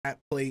fat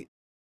plate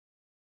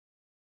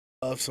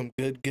of some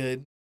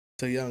good.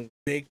 So young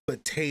baked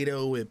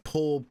potato with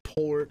pulled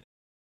pork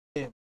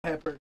and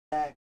pepper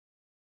jack.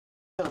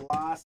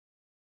 Chalaski.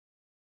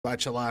 By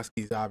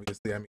Chalaski's,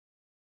 obviously. I mean,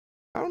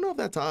 I don't know if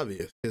that's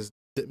obvious because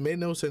it made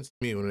no sense to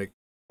me when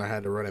I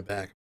had to run it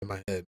back in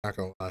my head. Not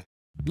gonna lie.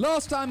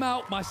 Last time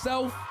out,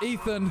 myself,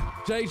 Ethan,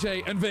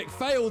 JJ, and Vic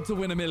failed to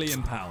win £1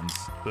 million.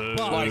 But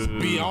Like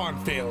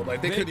beyond failed.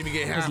 Like they Vic couldn't even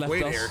get has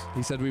halfway left us. there.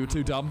 He said we were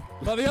too dumb.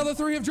 But the other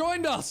 3 have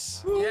joined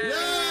us.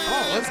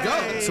 Oh, let's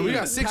go. So we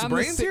got 6 Can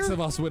brains the 6 here?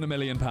 of us win £1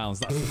 million? That's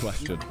the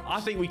question.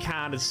 I think we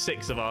can as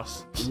 6 of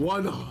us.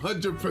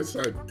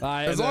 100%.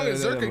 As long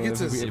as Zerka gets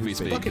his If we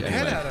speak, fucking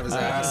head anyway. out of his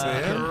ass,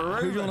 man.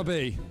 Who do you want to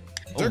be?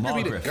 Zerka be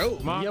the Margaret. goat.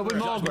 Yeah, we're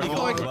Margaret.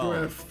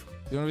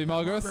 You want to be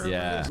Margaret?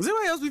 Yeah. Does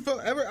anybody else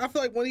ever? I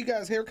feel like when he got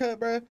his haircut,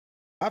 bro,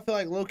 I feel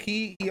like low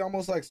key he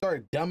almost like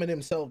started dumbing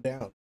himself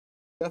down.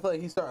 I feel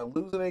like he started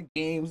losing at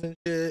games and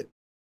shit.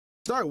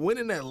 Started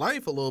winning that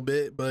life a little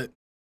bit, but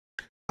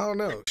I don't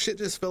know. Shit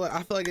just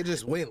I feel like it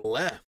just went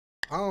left.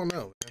 I don't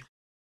know, man.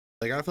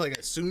 Like I feel like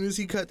as soon as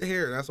he cut the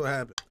hair, that's what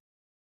happened.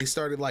 He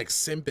started like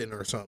simping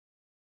or something.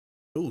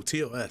 Ooh,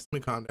 TOS. Let me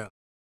calm down.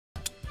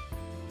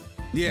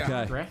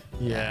 Yeah. Okay.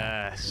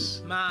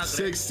 Yes.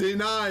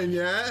 69,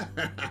 yeah?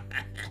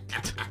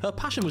 Her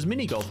passion was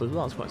mini golf as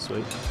well. That's quite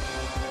sweet.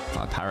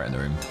 Like a parrot in the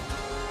room.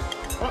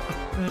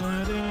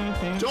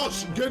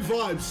 Josh, good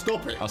vibes.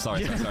 Stop it. Oh,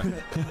 sorry.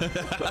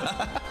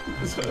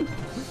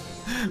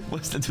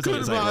 What's the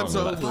Good vibes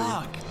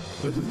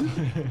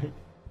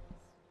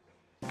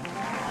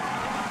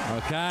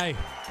Okay.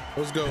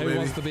 Let's go, Who baby.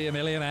 wants to be a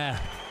millionaire?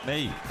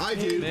 Me. I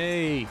do.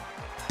 Hey.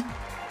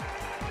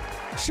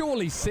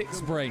 Surely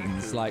 6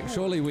 brains. Like,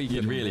 surely we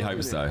You'd can. really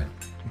hope so.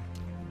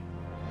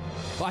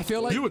 But I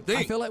feel like You would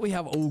think. I feel like we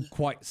have all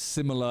quite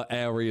similar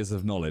areas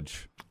of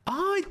knowledge.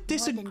 I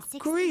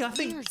disagree. I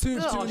think Two you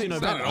know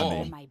Not better. at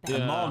all.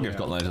 And Margaret's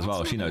got loads as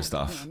well. She knows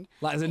stuff.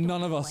 Like, as in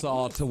none of us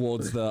are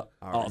towards the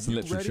arts and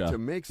literature.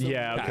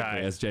 Yeah, category,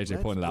 okay. as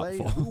JJ pointed out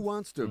before. Who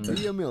wants to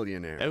be a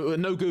millionaire?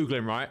 No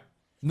Googling, right?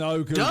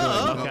 No Google.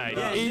 Okay.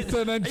 Yeah.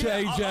 Ethan and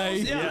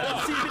JJ. Yeah,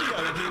 I see a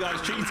video of you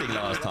guys cheating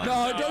last time.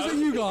 No, those are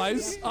you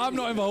guys. I'm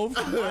not involved.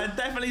 I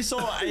definitely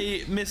saw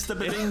a Mr.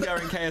 Babinga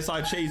in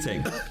KSI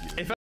cheating.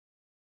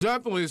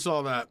 Definitely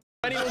saw that.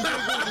 Anyone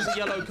Googles is a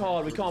yellow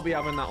card. We can't be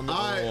having that on the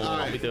Aye, board. aye.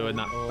 Can't be doing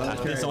that.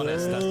 That's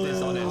dishonest. That's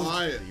dishonest.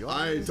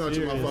 I ain't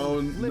touching my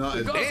phone.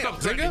 Nothing. Gotta stop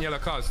taking yellow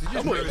cards. Did you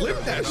I'm gonna lick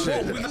that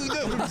shit.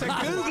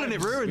 Googling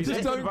it ruined Just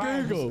it.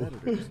 don't Google.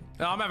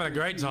 No, I'm having a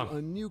great time.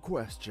 A new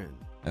question.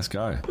 Let's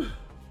go.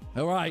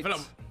 All right.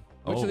 Philip.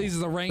 Which of these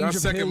is a range That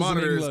of second hills in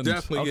monitor is England?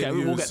 definitely Okay, getting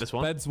we'll used. get this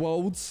one.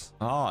 Bedswolds,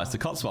 Oh, it's the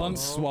Cotswolds.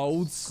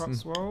 Buntswolds,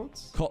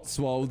 Cotswolds?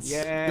 Cotswolds,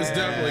 It's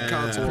definitely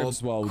Cotswolds.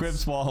 Cribswolds.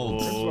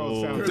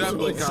 Cribswolds.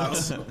 Definitely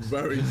Cots.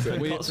 Very sick.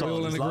 We all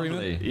Cotswolds in is agreement?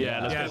 lovely.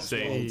 Yeah, let's Yeah.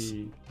 go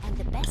see. And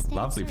the best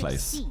Lovely answer is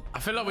place. C. I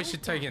feel like we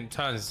should take it in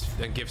turns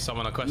and give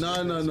someone a question.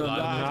 No. This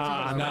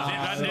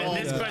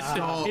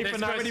question.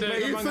 Ethan already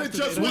played Among Us Ethan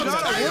just today. won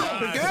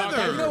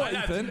together. You know what,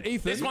 Ethan?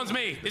 This one's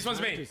me. This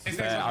one's me.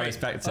 I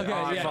respect it.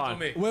 Okay, yeah. Fine.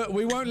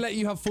 We won't let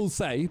you have full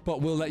say,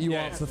 but we'll let you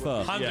answer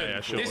first. 100.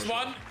 Yeah, sure. This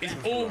one is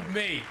all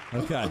me.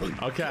 Okay.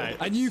 Okay.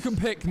 And you can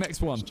pick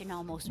next one.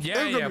 Almost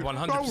Yeah,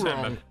 100%,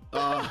 man.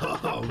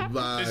 Oh,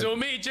 man. It's all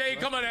me, Jay.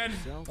 Come on in.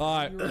 All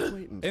right.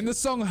 In the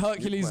song,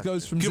 Hercules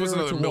goes from Give us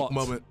 0 another to milk what?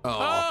 moment.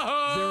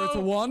 0 to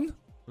 1,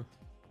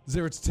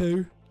 0 to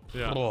 2,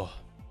 Oh.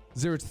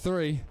 0 to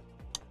 3,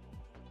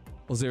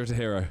 or 0 to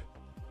hero.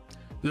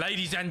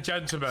 Ladies and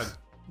gentlemen,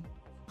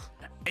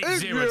 it's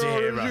 0 to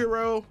hero.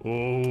 Zero.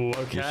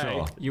 Oh, okay.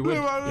 Sure. You would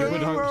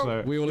hope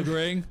so. We all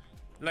agreeing?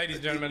 Ladies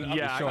and gentlemen,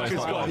 Yeah, I'm I sure.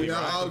 guess All so.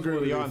 Yeah, I'll agree Before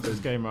with the you. answers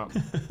came up.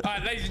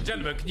 right, ladies and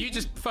gentlemen, can you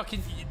just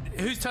fucking...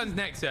 Whose turns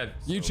next then?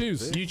 You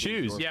choose. You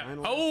choose. Yeah.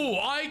 Oh,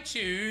 I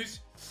choose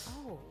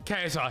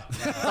KSI.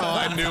 Oh,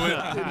 I knew it.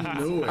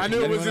 I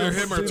knew it was either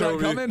him or See that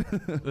Toby. coming?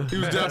 He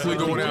was definitely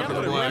going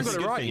after the black. got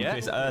it right, yeah.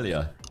 This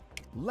earlier.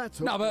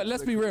 Let's No, but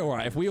let's be real,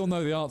 right? If we all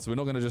know the answer, we're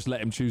not going to just let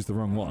him choose the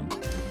wrong one.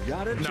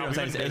 got it. No, we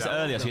wouldn't do It's that.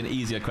 earlier, so you get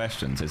easier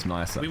questions. It's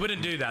nicer. We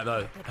wouldn't do that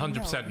though.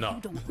 100%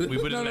 not. We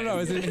wouldn't. No, let no. him-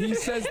 As in, he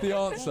says the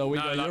answer, we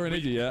No, go, like you're an we-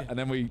 idiot, and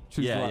then we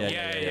choose Yeah, the right one.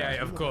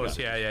 Yeah, of course.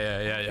 Yeah.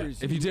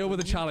 If you deal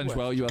with the challenge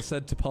well, you are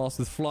said to pass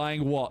with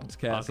flying what,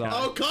 KSI?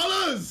 Oh,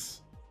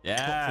 colours!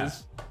 Yeah.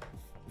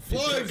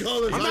 Flying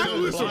colours. I'm I know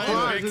actually this one.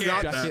 surprised he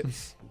got that.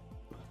 Jackets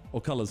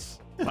or colours?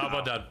 How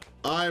about that?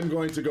 I'm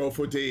going to go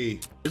for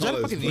D. Is that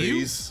Colours, fucking you?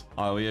 please.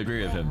 Oh, we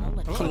agree with him.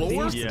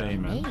 Yeah,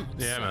 man.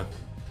 Yeah, man.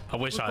 I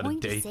wish I had a Going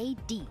to D. say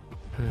D.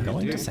 Go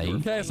on to say.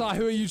 KSI,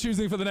 who are you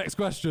choosing for the next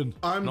question?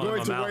 I'm Not in going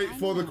my to mouth. wait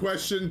for the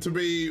question to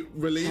be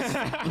released.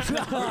 No, you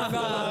tried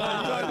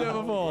to do it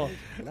before.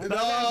 No.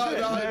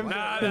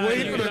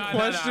 Wait for the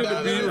question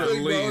to be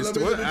released.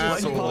 What an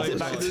asshole. Pass it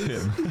back to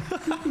him.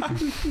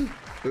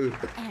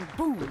 And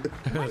boom,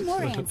 one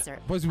more answer.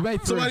 Boys, we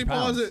made Somebody £300.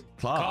 pause it.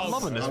 Class. I'm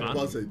loving this, I'm man.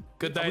 buzzing.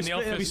 Good day Are in the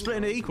we office.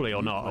 splitting it equally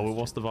or not? Or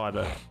what's the vibe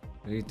there?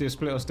 You do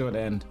split or still at the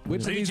end.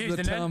 Which of Who these is the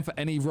choosing then? term for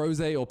any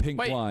rosé or pink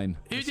Wait, wine?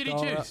 who did he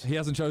Mascara- choose? He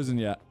hasn't chosen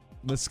yet.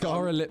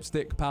 Mascara,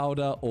 lipstick,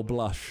 powder, or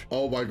blush?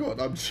 Oh my god,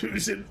 I'm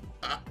choosing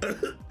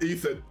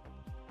Ethan.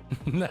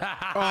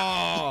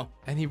 Oh,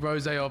 Any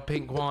rosé or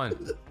pink wine?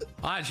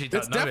 I actually don't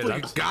it's know.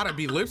 definitely gotta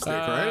be lipstick,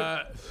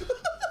 right?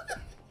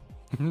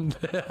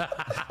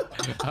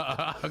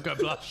 I got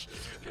blush.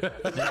 Yeah,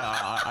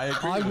 I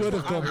agree. I would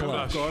have gone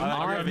blush.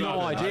 I have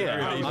no idea.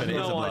 I have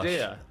no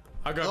idea.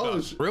 I got Oh,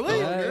 blush. Really?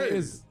 Yeah, it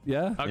is.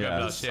 Yeah. I got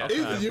blush. Yeah.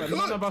 Ethan, you But none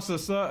could. of us are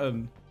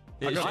certain.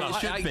 It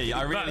should be.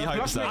 I really hope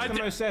Blush so. makes the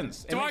most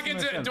sense. Do I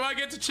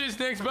get to choose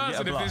the next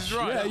person if this is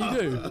right? Yeah,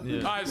 you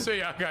do. I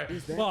see. Okay.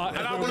 But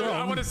And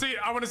I want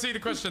to see the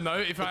question though.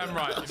 If I am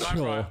right. If I'm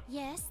Sure. right.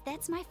 Yes,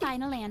 that's my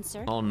final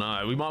answer. Oh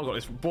no, we might have got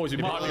this. Boys,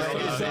 we might have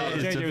got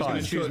this. JJ was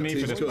going to choose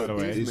me for this, by the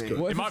way. He's good.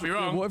 what if might it's- be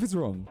wrong. What if it's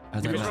wrong? I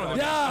don't know.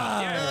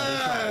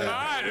 Yeah. All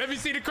right. Let me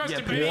see the question,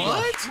 Yeah, please.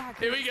 What?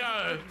 Here we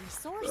go.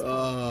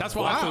 Resourceful. That's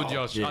what I thought,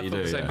 Josh. Yeah, I you thought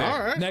the do, same yeah. thing.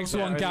 All right. Next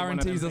one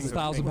guarantees us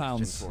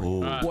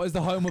 £1,000. What is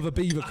the home of a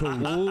beaver called?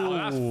 Oh,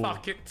 that's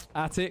fuck it.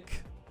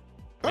 Attic,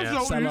 That's Yeah.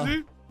 so Cellar.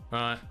 easy. All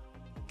right.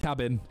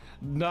 cabin,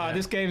 Nah,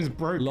 this game's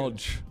broken.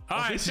 lodge. All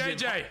right,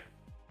 JJ.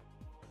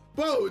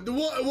 Bro,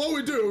 what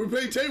we do? We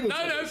play table No,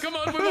 tennis. come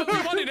on. We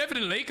won it,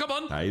 evidently. Come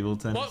on. Table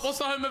tennis. What's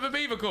the home of a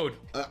beaver called?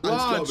 It's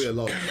gotta be a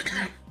lot.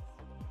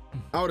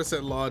 I would have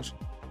said lodge.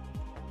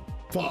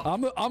 Fuck.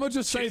 I'm gonna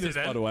just say Choose it this,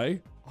 then. by the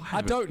way.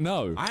 I don't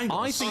know.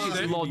 I think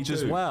it's lodge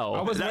as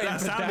well.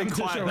 That sounded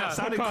quite. That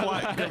sounded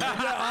quite.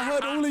 Yeah, I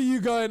heard all of you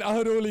going.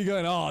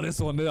 Oh, this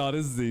one. Oh,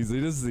 this is easy.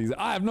 This is easy.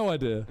 I have no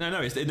idea.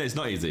 No, it's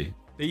not easy.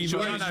 Should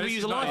we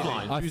use a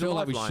lifeline? I Use a feel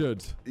like we lifeline. should.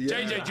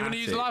 JJ, do you want to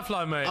use a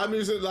lifeline, mate? I'm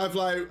using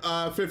lifeline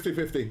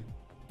 50-50.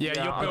 Yeah,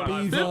 you're I built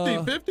like Beaver.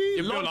 50-50?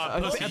 you're built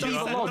like pussy. a you beaver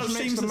are. lodge That makes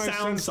seems the to most sound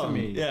sense to some.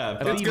 me. Yeah.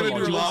 It's gonna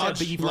do lodge,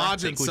 Beaver,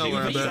 lodge I and think, would cellar. you-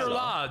 I bet. Beaver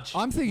large.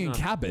 I'm thinking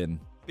cabin.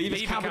 Beaver's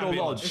Beaver cabin or cabin.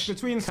 lodge. It's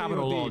between C Cabin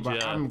or or D, lodge, but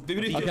yeah. I'm...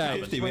 Even if you Okay. get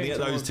 50, we get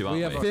those two, aren't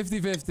We have we?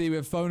 50-50. We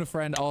have phone a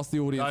friend, ask the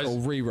audience, Guys. or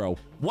re-roll.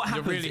 What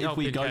happens really if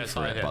we helping go Cass for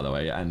right it, here. by the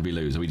way, and we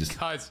lose? Are we just...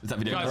 Guys, Is that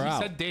video guys, done? you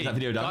out. said D. Is that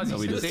video done? Guys, Are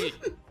we you said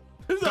just- D.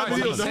 Is that Guys,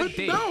 video you said done?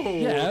 D. No.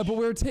 Yeah, but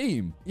we're a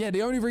team. Yeah,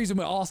 the only reason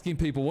we're asking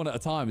people one at a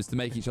time is to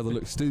make each other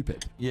look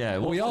stupid. Yeah.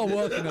 We are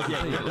working as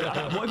a team.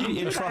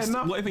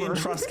 What if you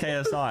entrust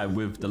KSI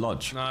with the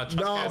lodge? Nah, trust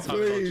No,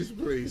 Cass,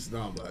 please,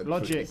 no, man.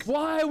 Logic.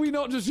 Why are we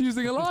not just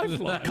using a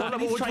lifeline? Come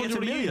on, Which which one one do do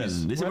we we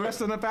use? use? We're less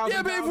than £1,000.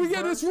 Yeah, but if we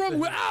get this wrong,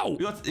 we're out.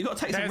 You got to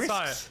take some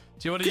KSI, risks.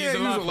 do you want to use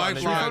Can't a use a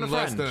lifeline? lifeline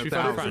less than Should we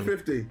phone a 1,000.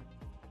 friend? 50-50.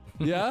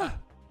 Yeah?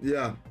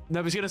 Yeah.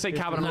 No, he's going to say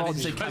cabin and No, lodge.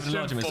 did you say cabin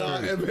lodge and we're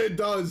Question screwed? If it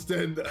does,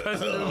 then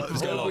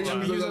Let's go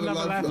lodge. we use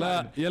another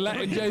lifeline. Look, you're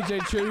letting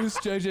JJ choose.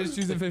 JJ's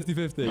choosing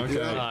 50-50.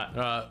 Right,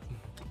 right.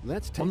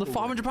 Let's take On the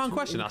away £500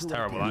 question, that's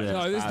terrible. Right?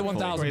 No, this is the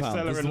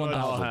 £1,000. This is the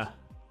 £1,000.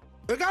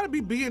 It gotta be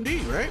B&D,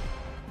 right?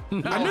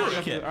 I knew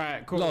it.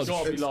 Alright, cool. Lodge.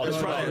 It's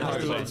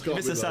right. It's got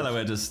to be Mr. Seller,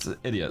 we're just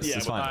idiots.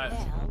 It's fine.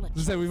 Alright. Well,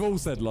 Just say we've all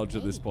said lodge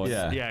at this point.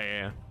 Yeah.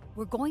 Yeah.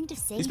 we're going to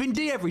say It's been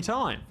D every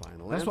time.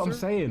 Final That's what I'm answer?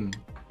 saying.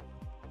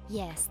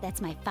 yes.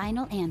 That's my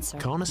final answer.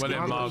 Can't escape. Well,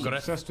 then, I'm Margaret.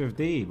 obsessed with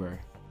D, bro.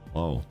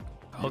 Oh.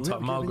 Hold You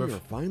up, have given Margaret. your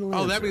final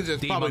Oh, that answer. means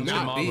it's D probably Munch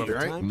and not B,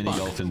 Margaret. right? Mini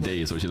golf and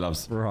D is what she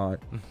loves. Right.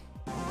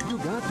 You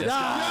got this.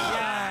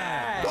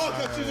 God,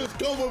 I should just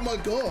go with my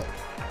God.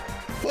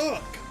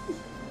 Fuck.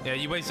 Yeah,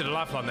 you wasted a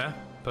lifeline there,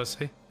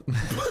 pussy.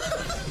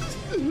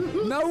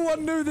 No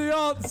one knew the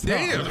answer.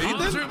 Damn,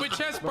 Answer Ethan. it with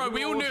chest, bro.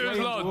 We all knew it was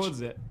lodge.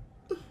 Towards it.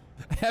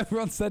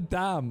 Everyone said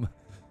damn.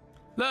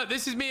 Look,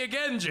 this is me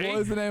again, G. What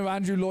is the name of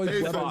Andrew Lloyd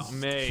Ethan. Webber's Fuck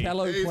me.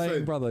 cello Ethan.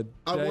 playing brother?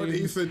 I want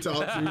James, Ethan to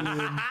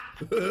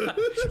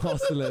answer.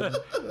 Jocelyn,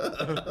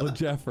 or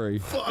Jeffrey?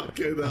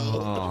 Fucking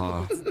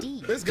hell. It's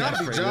D. It's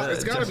gotta be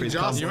It's gotta be You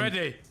Jocelyn.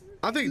 ready?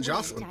 I think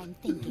Jocelyn. I'm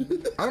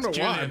thinking. I don't know why,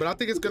 Julian. but I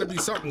think it's gonna be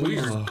something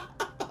weird.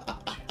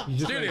 You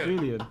just Julian. like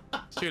Julian.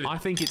 Julian. I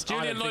think it's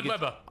Julian Lloyd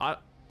Webber.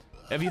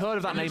 Have you heard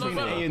of that name Lloyd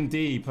before? Webber. A and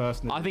D,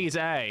 personally. I think it's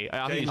A.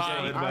 I think it's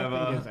James J. Lloyd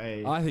I think it's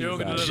A. I think You're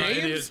gonna it's look like James?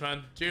 idiots,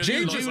 man. James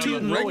Lloyd is Webber.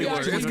 too regular.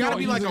 Actually, It's we're gotta not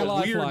be like using a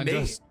weird lifeline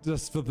name.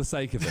 just for the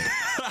sake of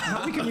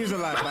it. We can use a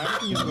lifeline. We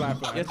can use a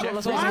lifeline.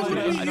 Why would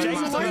we use James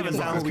a Webber lifeline?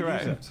 sounds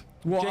correct.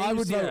 Well, I James,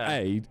 would vote yeah.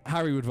 A.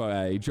 Harry would vote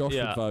A. Josh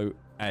Yeah. would vote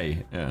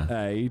A, yeah.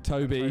 A.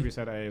 Toby. Toby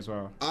said A as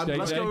well.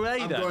 Let's go A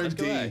I'm then. going Let's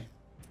go D. A.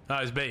 No,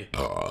 it's B.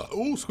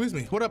 Oh, excuse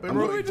me. What up, What do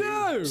we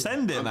everyone? do?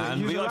 Send it, man.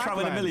 use We a gotta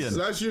travel a lifeline. million.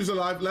 Let's use a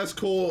life. Let's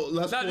call.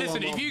 No, our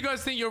listen, if mom. you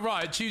guys think you're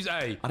right, choose A.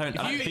 I don't If think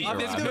you're right. I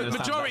there's think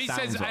majority that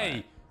says sounds A.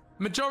 right.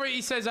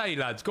 Majority says A,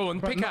 lads. Go on,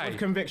 But pick not A. with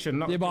conviction.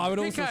 Not Yeah, but I would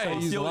Pick also A. say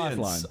use a Julian's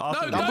lifeline. No,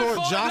 after no, that. going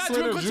lads, Jocelyn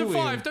we've or got to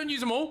Julian? 5. Don't use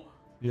them all.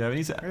 Yeah, we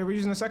need to. Hey, we're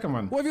using the second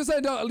one. What if you're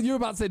saying don't, you're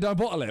about to say don't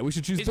bottle it? We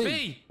should choose It's B.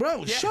 B.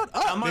 Bro, shut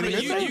up. Money,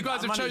 man. you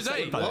guys have chose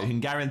A. You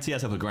can guarantee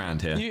yourself a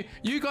grand here.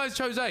 You guys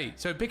chose A,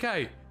 so pick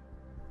A.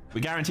 We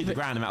guaranteed the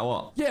grand no matter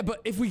what. Yeah,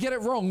 but if we get it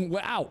wrong, we're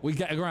out. We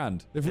get a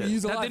grand. If we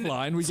use a That didn't-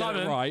 lifeline, we get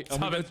Simon, it right,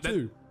 and we Simon, go to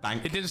 2.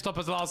 Bank. It didn't stop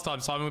us last time,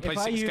 Simon. We played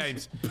If I 6 use-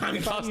 games. If I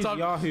Last use time.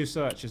 Yahoo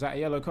search, is that a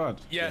yellow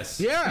card? Yes.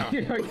 Yeah.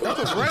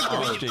 That's a red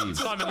card. Oh, jeez.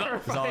 Simon, look.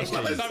 Oh, jeez.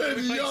 Simon, we played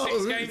 6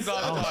 Yo. games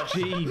last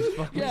time.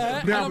 Jeez. Yeah,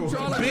 and I'm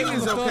trying to Big do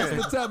is the okay.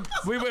 first attempt.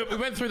 We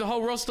went through the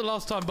whole roster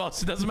last time,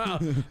 boss. It doesn't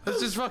matter. Let's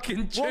just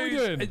fucking choose. What are we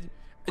doing?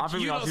 I think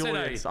we You ask lot the said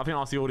audience. A. I think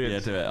ask the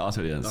audience. Yeah, do it. Ask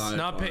the audience. Alright,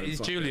 No, alright, it's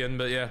fuck Julian,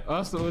 but yeah.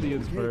 Ask the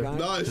audience, bro.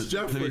 No, it's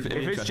Jeffrey. If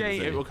If it's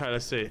Jay, okay,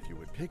 let's see. If you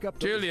would pick up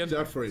those Julian.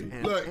 Jeffrey.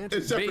 and Look, answer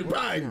it's Jeffrey. B.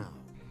 Bang. now.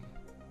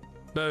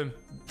 Boom.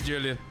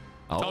 Julian.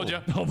 Told you.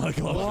 Oh my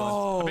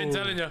god. I've been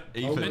telling you.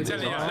 Ethan. Been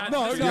telling you. Lads,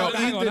 No, let's no, go.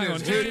 hang on. You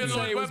Julian didn't say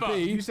Lloyd it was Webber.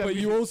 B, but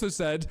you also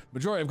said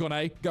majority have gone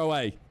A. Go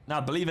A.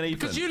 Nah, believe in Ethan.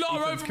 Because you lot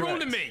are Ethan's overruling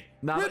correct. me.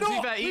 No, We're to be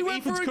not. fair, We went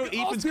Ethan's for cooked. it.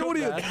 Ethan's Ask the cooked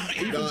there. audience.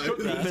 Ethan's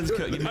cooked there. Ethan's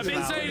cooked. I've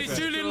been saying it's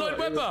Julian Lloyd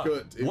Webber.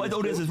 Good. He What was the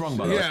audience good. is wrong,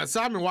 by the way. Yeah,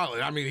 Simon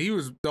Wiley. I mean, he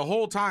was the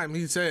whole time.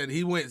 He said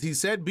he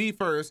said B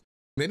first,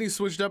 then he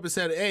switched up and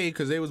said A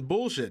because they was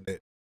bullshitting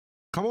it.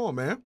 Come on,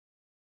 man.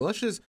 Let's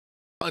just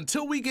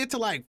until we get to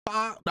like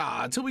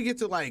until we get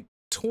to like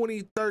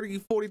 20, 30,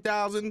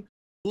 40,000.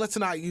 Let's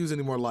not use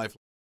any more lifeline.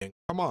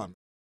 Come on.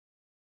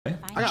 I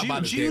gotta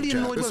buy this damn Julian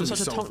chat. Lloyd This Webber, would be such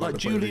a so top, fun like to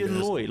play with Julian you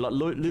guys. Lloyd, like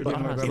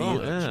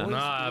Lloyd. Yeah.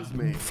 Nah,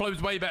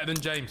 Flo's way better than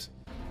James.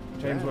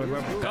 James Lloyd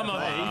Webber. Come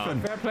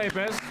on. Fair play,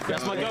 Bez.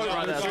 That's my goal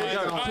right there. There you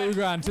go. $2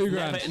 grand. $2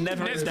 grand.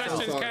 Never Next in doubt.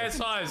 question's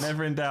KSI's.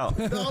 Never in doubt.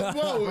 No,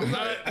 bro.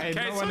 Hey,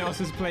 no one else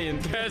is playing.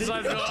 KSI's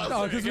got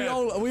No, because we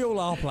all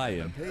are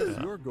playing. Pays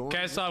your goal.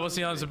 KSI, what's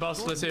the answer,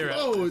 boss? Let's hear it.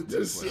 Oh,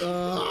 just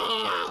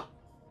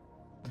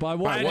By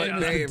what By what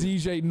name is the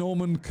DJ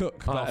Norman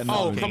Cook better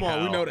Oh, known? come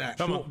on, we know that.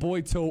 Short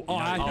Boy Tool. Oh,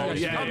 yeah,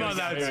 come on,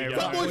 lads.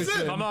 Fatboy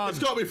Slim. Come on. It's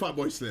got to be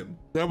Fatboy Slim.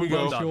 There we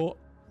go. Short.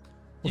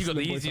 You got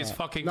the Slim Boy easiest Fat?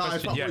 fucking Nah,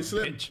 it's question yet, Fatboy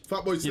Slim. bitch.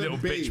 Fatboy You Slim. little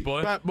B. bitch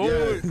boy. Fat boy.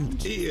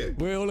 Yeah. Eat it.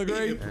 We all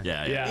agree?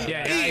 Yeah,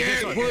 Yeah,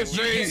 Eat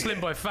it, you slim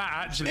boy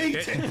fat, actually.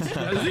 Meat in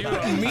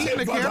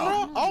the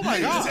camera? Oh my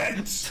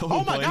god.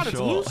 Oh my god, it's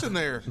loose in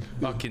there.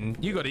 Fucking,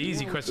 you got the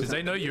easy questions.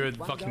 They know you're a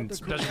fucking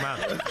special man.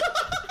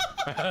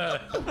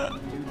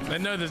 They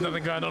know there's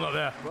nothing going on up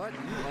there. But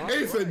you are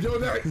Ethan, you're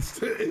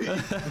next.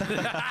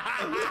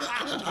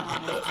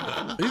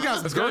 You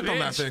guys Let's go go, on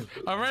that bitch. thing.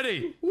 I'm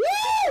ready.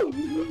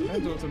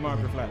 Don't talk to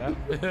Margaret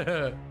like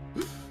that.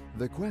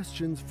 The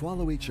questions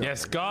follow each other.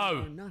 Yes, go.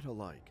 Are not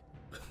alike.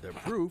 The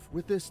proof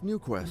with this new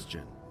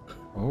question.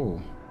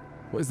 Oh.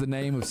 What is the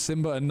name of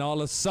Simba and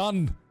Nala's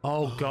son?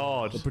 Oh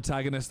God. The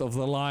protagonist of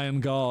The Lion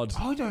Guard.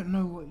 I don't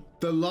know what.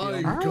 The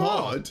Lion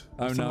God.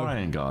 Oh It's the no.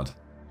 Lion Guard.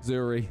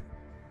 Zuri.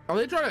 Are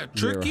they trying to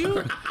trick you?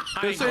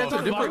 I They ain't say it's got a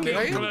a different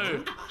fucking game?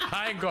 clue.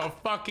 I ain't got a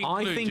fucking clue.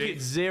 I think G.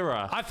 it's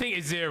zero. I think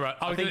it's zero.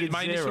 I think it's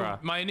my zero.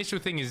 My initial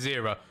thing is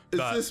zero. Is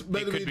But this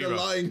meant it to could be be the wrong.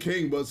 Lion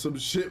King, but some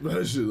shit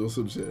version or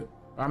some shit?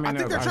 I mean, I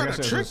think they're trying guess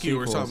to it was trick a you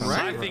or sequel something,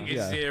 right? I think it's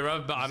Yeah.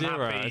 zero, but I'm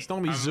Zero. happy. It's not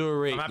gonna be I'm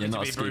Zuri. happy You're to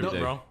not be proved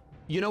Scooby-Doo. wrong.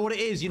 You know what it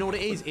is? You know what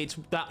it is? It's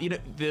that, you know,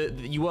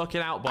 you work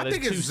it out by I there's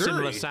think two it's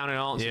similar Zuri. sounding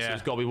answers, Yeah. so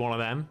it's got to be one of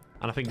them.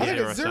 And I think I think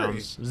zero it's Zuri.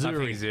 sounds I think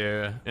Zuri.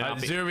 zero. Yeah, I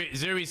think-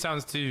 Zuri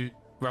sounds too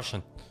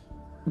Russian.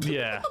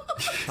 Yeah,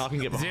 I can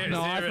get behind. Zero,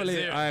 No, zero,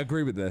 zero. I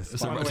agree with this.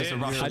 It's a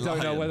Russian I don't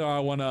know lion. whether I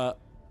want to.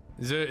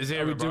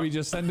 Zero, Do we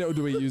just send it or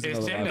do we use It's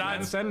another ten, one?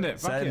 lads. Send it.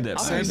 Fuck Send it.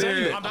 Send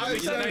it. I'm happy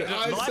to take the-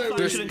 I said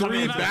There's we-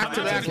 three I'm back-to-back happy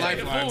to take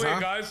the lifelines, full here, huh?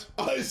 guys.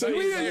 I said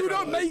we- You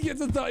don't make it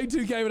to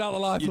 32k without the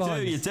You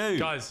lifeline. do, you do.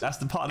 Guys, That's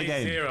the part of the It's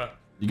game. zero.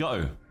 You got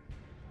to.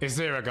 It's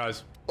zero,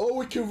 guys. Oh,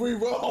 we can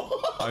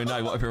re-roll. Oh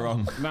no, what if you're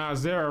wrong? Nah,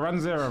 zero. Run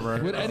zero, bro.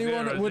 Would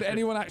anyone zero.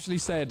 anyone actually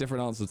say a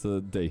different answer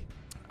to D?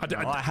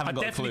 I haven't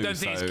got a definitely clue, don't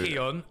think so- it's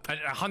Keon.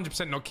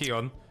 100% not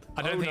Keon.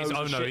 I don't think it's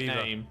Ono's a Ono shit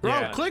either. name. Bro,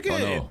 Yeah. click Oh it.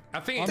 no. I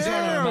think I'm it's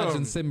trying to Damn.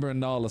 imagine Simba and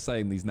Nala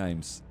saying these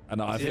names,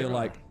 and I feel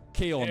like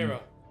Keon,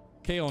 Zero.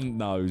 Keon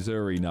no,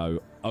 Zuri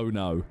no, oh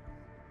no,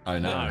 Oh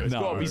no. It's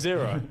got to be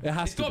zero. it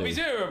has It's got to be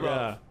zero, bro.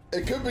 Yeah.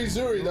 It could be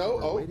Zuri though.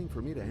 Oh, Waiting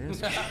for me to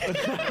answer.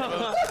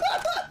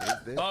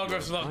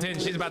 Margaret's locked in.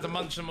 She's about to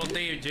munch some more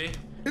D, G.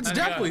 It's And,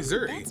 definitely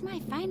Zuri. That's my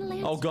final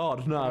answer. Oh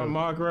God, no.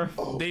 Margaret,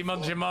 D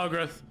munching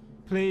Margaret.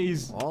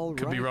 please. All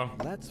Could be right, wrong.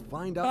 let's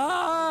find out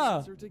Ah! the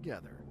answer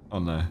together. Oh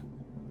no.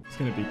 It's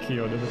gonna be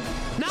Keon, isn't it?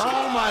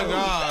 Oh my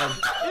god.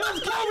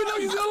 Oh, we're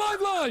not using a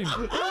lifeline.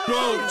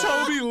 Bro,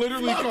 Toby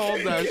literally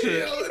called that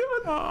shit.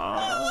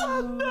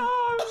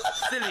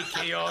 Silly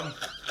Keon.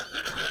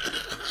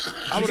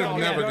 I would have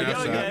never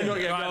guessed Go that. again.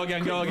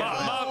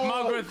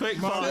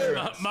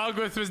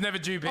 Margaret was never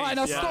due. All right,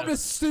 now stop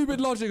this stupid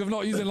logic of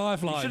not using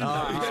lifeline.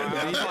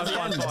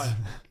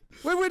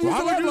 We would use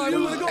the Why would lifeline. We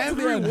you would have use got to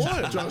the end.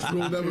 everyone? Josh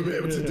will never be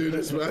able to do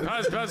this, man.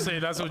 Personally,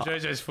 that's all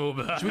JJ's fault.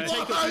 But Should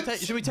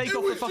we take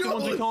off the fucking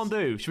ones we can't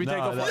do? Should we take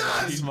off?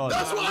 Yes, that's what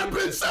I've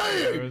been It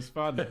saying. was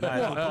fun.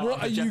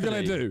 What are you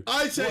gonna do?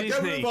 I say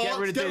get rid of Disney,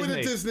 art, get rid of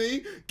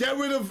Disney, get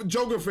rid of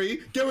geography,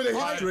 get rid of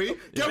history,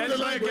 get rid of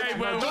Let's play a language. game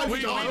where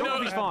we know-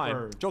 Geography's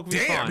fine.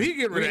 Geography's Damn, fine. he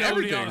get rid of know the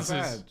everything.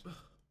 answers.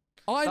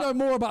 I know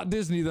more about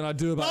Disney than I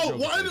do about Oh,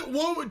 geography.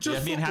 why just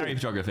Yeah, me and Harry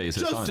football? geography,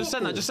 so it's Just fine. Just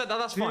send that. Just send that.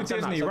 That's fine.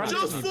 Send that, Disney, send run that.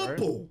 Just Disney, bro.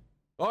 football.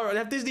 All right,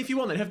 have Disney if you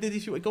want it. Have Disney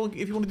if you want.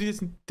 If you want to do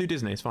this, do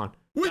Disney. It's fine.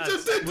 We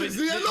just did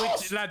Disney and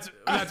lost. Lads,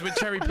 we're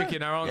cherry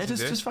picking our Yeah, answers.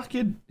 just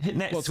fucking hit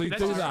next. What, so we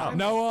Let's do just- that?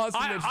 No arts,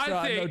 I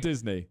literature, think- no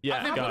Disney. Yeah.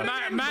 I think go.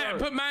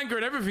 put manga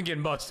and everything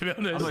in, boss. To be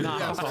honest.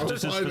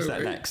 Just set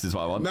Finally. next is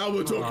what I want. Now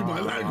we're talking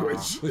my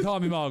language. We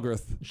can't be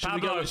Margaret. Should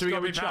we go? Should we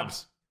go with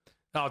Chubbs?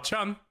 Oh,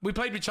 Chun. We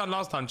played with Chun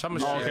last time. Chun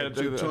was Oh, shit. okay,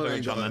 do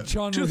Chun then.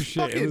 Chun was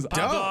shit. It was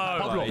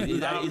Pablo. I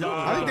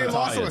think they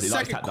lost on a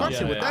second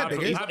question with that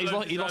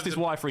nigga. He lost his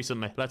wife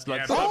recently. Let's.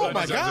 Oh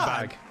my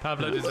god.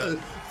 Pablo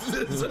deserves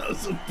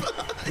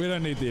We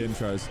don't need the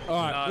intros. All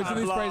right. Which of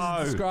these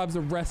phrases describes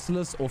a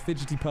restless or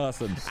fidgety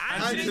person?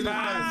 Anthony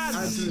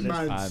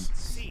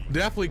Mans.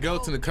 Definitely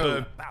goats in the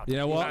code. You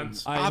know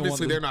what?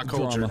 Obviously, they're not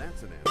cultured.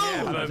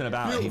 Nothing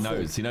about it. He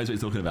knows what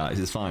he's talking about.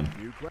 It's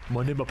fine.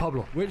 My name is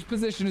Pablo. Which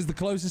position is the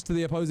closest to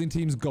the opposing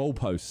team's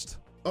goalpost?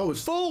 Oh,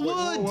 it's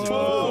Forward.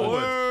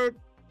 forward.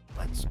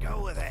 Let's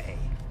go with A.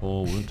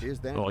 Forward.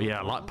 Oh yeah,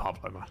 I like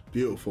Pablo, man.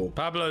 Beautiful.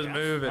 Pablo's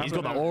moving. He's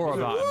got that aura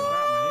about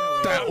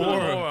him. That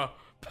aura.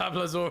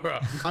 Pablo's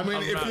aura. I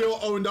mean, if you're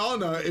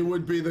Onana, it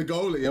would be the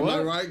goalie. Am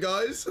I right,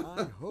 guys?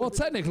 Well,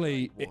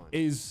 technically, it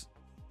is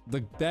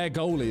their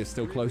goalie is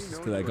still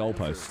closest to their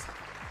goalpost.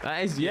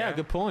 That is, yeah,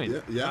 good point.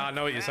 Yeah. I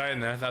know what you're saying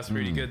there. That's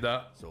really good,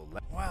 that.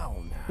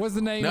 Wow. What's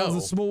the name of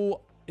the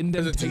small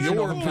Because it's indentation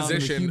your of a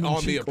position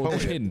on the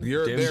opponent.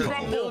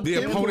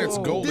 The opponent's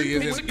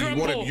goalie is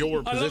one of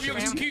your I love your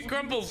positions. cute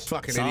crumbles.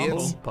 Fucking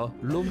idiots.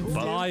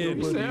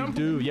 Lion.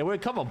 Yeah,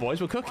 come on,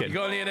 boys, we're cooking. You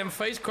got any of them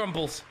face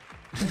crumbles?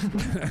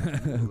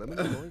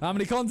 How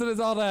many continents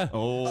are there?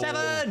 Oh.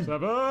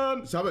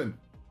 7. 7.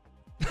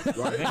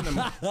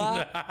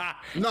 Right?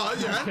 No,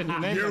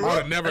 yeah. Europe, I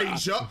would never.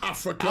 Asia,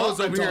 Africa, I was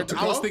over here.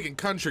 Antarctica, I was thinking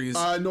countries.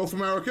 North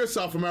America,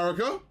 South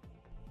America.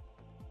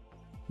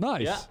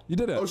 Nice. Yeah. You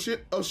did it.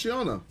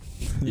 Oceania.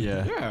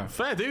 Yeah. Yeah,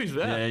 fair dudes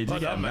there. Yeah, you did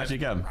get him. Actually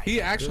get him.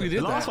 He actually did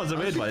The last that. one's a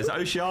weird one. It's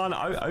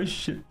Oceania.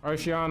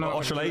 Oceania,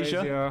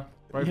 Australasia.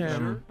 Both of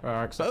them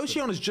are So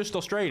Oceania's just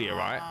Australia,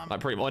 right? Like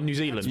pretty much New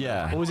Zealand.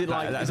 Yeah. Or was it That-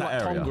 like, that's is it like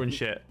that area. Tonga and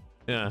shit?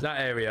 Yeah. That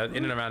area,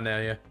 in and around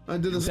there, yeah.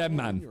 And did the Dem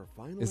man.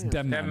 It's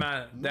Dem Them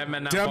man.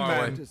 man that Dem far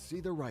man. away. To see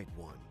the right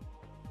one.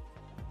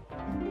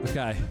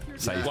 Okay.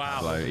 Save Wow.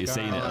 Pablo. He's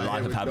seen it.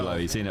 Life of Pablo.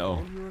 He's seen it all.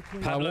 Our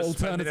Pablo's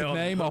spending it alternative on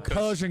name are hookers.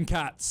 Persian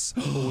cats.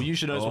 Oh, you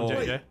should know this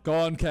one, JJ. Go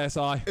on,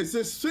 KSI. It's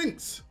the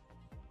Sphinx.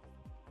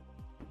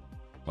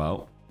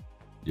 Well,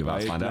 you're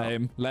about to find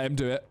out. Let him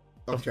do it.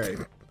 Okay.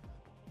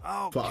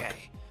 Okay.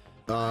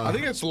 I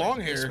think it's long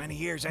hair. Many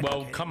years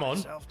Well, come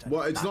on.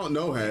 Well, it's not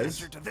no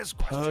hairs. To this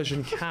question.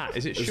 Persian cat.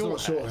 Is it It's short? not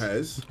short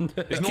hairs.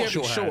 It can't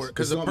be short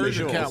because It's a not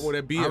Persian big cat hairs.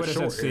 would be I a would have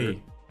said short hair.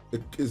 C.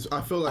 It is,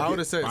 I feel like I would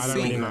have said I don't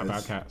C. really know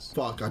about cats.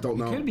 Fuck, I don't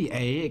know. Could be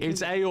A. It could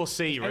It's A or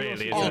C, really.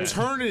 isn't it?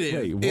 Alternative.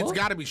 Wait, It's what?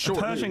 got to be short.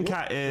 Persian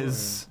cat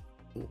is.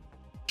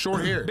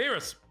 Short hair.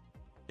 Beerus.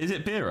 Is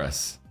it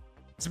Beerus?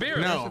 It's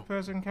Beerus. No.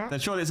 Persian cat. Then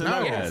surely it's a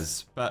No. no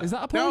hairs. But Is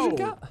that a Persian No.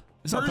 cat?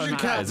 it's not Persian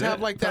cat, cats is it?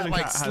 have like that Persian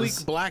like cat sleek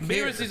has- black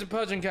hair. Beerus is a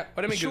Persian cat.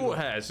 What do you mean Short Google?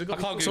 hairs. I can't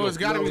Google. So it's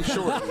got to be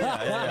short.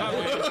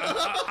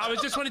 I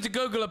was just wanting to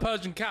Google a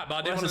Persian cat, but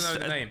I didn't want to know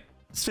the name.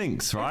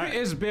 Sphinx, If it right?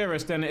 is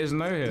Beerus, then it is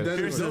no hair. Then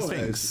Beerus it's is a no Sphinx.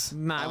 hairs.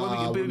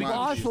 Nah, we Well,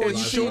 I thought It's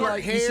you see, short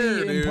like, you see hair,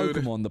 in dude.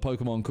 Pokemon, the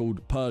Pokemon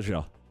called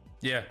Persia.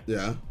 Yeah.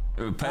 Yeah.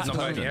 Persian. not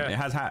Persian, yeah. It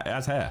has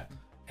hair.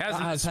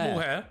 Has small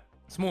hair.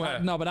 Small hair.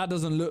 No, but that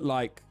doesn't look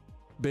like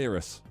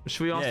Beerus.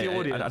 Should we ask the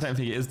audience? I don't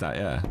think it is that.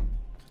 Yeah.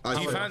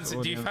 Do you fancy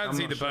I'm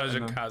not the sure,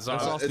 Persian no. cats?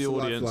 Let's ask It's the a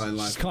audience. lifeline,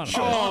 It's like. kind of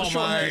Oh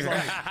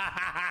my.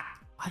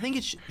 I think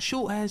it's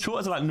short hairs. Short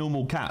as like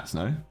normal cats,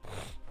 no?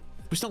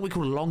 It's not what we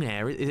call long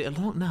hair. Is it a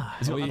long? Nah.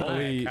 It's not we- long hair.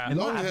 we- cat. It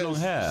Long might have hairs long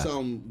hair.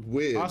 sound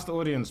weird. Ask the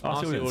audience.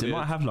 Ask the audience. It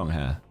might have long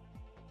hair.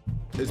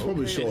 It's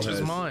probably short It's just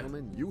hairs. mine.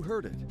 Gentlemen, you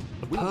heard it.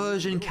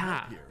 Persian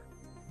cat.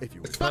 If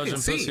you It's fucking Persian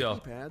C.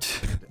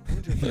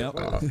 pussy. Yep.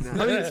 I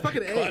mean, it's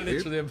fucking Quite A, dude.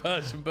 literally a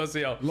Persian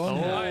pussy. Long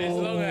hair. Nice,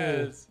 long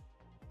hairs.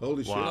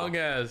 Holy shit. Long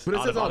hairs. But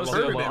it says I lost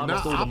alternative, all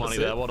not the money opposite.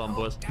 there. Well done,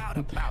 boys.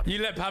 You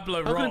let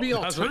Pablo How rock. can it be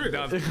That's what you've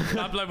done. alternative?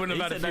 Pablo wouldn't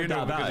He have had a said no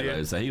funeral doubt about because it, of though,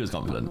 you. so he was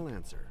confident. final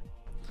answer.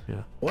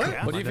 What?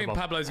 What do you think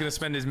Pablo's going to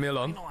spend his meal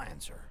on? No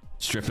answer.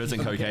 Strippers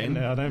and cocaine.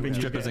 No, I don't think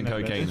Strippers and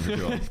cocaine for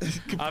sure. I think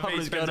he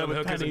Pablo's spends going on over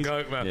hookers and pennies.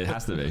 coke, man. Yeah, it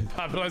has to be.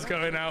 Pablo's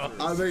going out.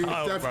 I think it's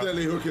Oh, bro.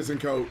 definitely hookers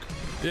and coke.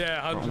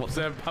 Yeah,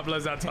 100%.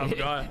 Pablo's that type of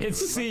guy.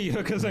 It's C.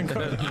 Hookers and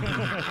coke.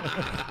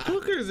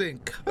 Hookers and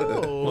What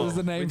coke. was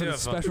the name we for do the have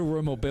fun. special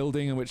room or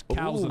building in which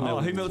cows are Oh,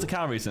 who milked? milked a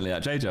cow recently?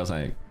 At JJ or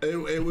something?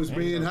 It was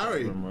me and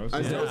Harry.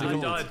 And He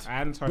Tony. died.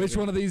 And Tony. Which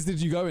one of these did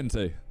you go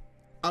into?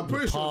 I'm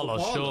pretty sure Parlour,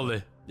 it's a parlour.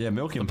 surely. Yeah,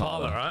 milking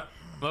Parlour, parlour. right?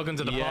 Welcome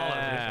to the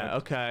Yeah. parlour.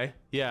 Okay.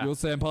 Yeah. You're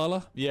saying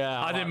parlor?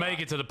 Yeah. I didn't make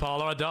it to the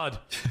parlour. I died.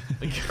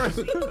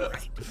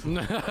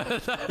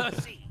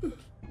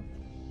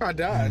 I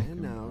died.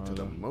 And now to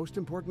the most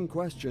important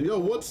question. Yo,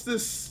 what's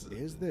this?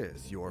 Is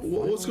this your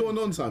What's final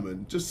going on,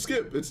 Simon? Just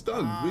skip. It's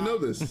done. We know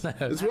this.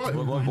 It's right.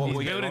 What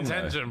He's building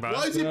tension, bro.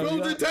 Why is he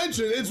building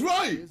tension? It's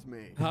right. is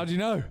me? How do you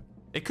know?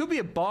 It could be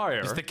a buyer.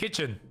 It's the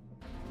kitchen.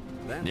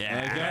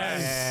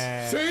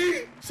 Yeah.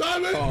 See,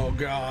 Simon. Oh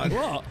god.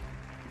 What?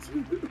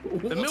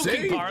 The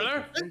milking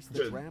parlour. Face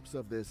the traps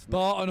of this.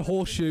 Bar and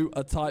horseshoe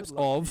are types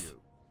of.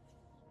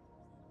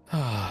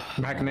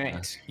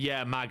 Magnet.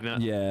 Yeah, magnet.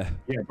 Yeah.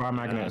 Yeah, bar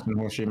magnets and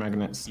horseshoe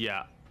magnets.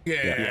 Yeah.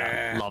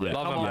 Yeah. Love it.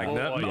 Love a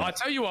magnet. But I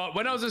tell you what,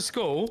 when I was at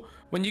school,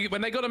 when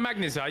they got a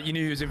magnets out, you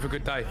knew he was in for a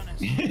good day.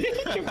 You knew he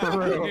was in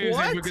for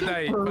a good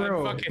day.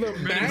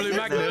 Fucking blue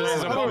magnets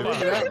is a bomber.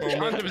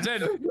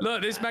 100%.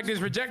 Look, this magnet's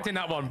rejecting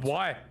that one.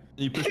 Why?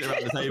 You push it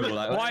around the table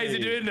like. Why is he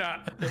doing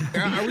that?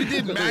 We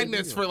did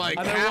magnets for like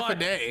half a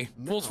day.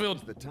 Force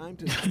field. The time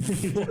to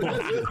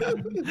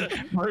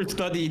Very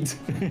studied.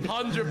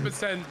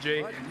 100%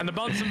 G. And the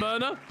Bunsen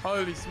burner?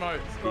 Holy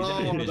smokes.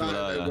 Oh,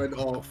 that went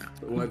off.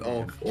 It went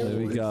off. There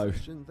we go.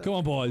 Come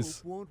on,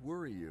 boys. won't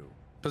worry you.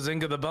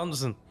 Bazinga the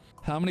Bunsen.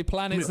 How many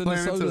planets in the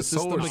solar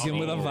system begin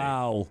with a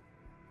vowel?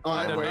 All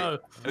right,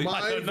 wait.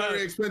 My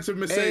very expensive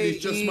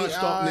Mercedes just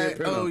smashed up near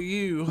Pillar.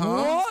 A-I-O-U, huh?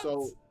 What?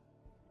 So,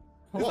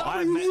 I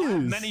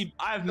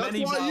have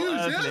many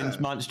Earthlings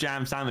munch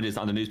jam sandwiches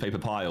under newspaper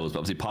piles, but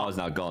obviously piles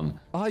now gone.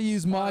 I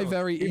use my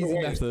very easy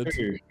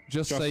method.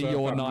 Just say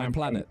your 9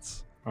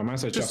 planets. I might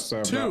say just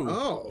 2.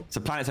 oh.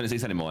 So planets don't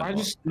exist anymore. I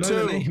just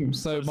know the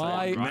names. So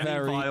my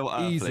very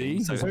easy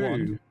is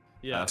 1.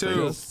 Yeah. 2.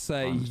 Just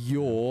say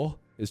your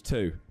is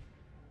 2.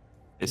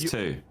 It's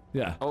 2.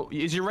 Yeah. Oh,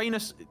 is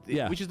Uranus?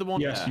 Yeah. Which is the one?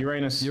 Yes,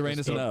 Uranus.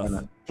 Uranus and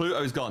Earth.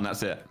 Pluto's gone.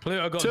 That's it.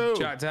 Pluto got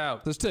jacked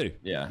out. There's 2.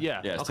 Yeah.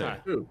 Yeah. Yeah. It's Okay.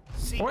 2.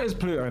 What is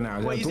Pluto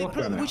now? Wait, is it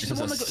Pluto? Which is the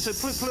one that got? So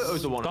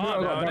Pluto's the one.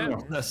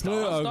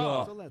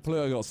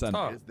 Pluto got sent.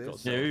 I'd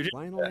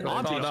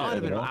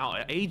have been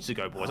out ages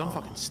ago, boys. I'm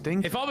fucking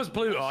stinking. If I was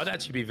Pluto, I'd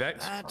actually be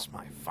vexed. That's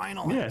my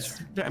final Yes.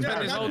 Spent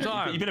this whole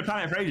time. You've been a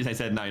planet for ages. They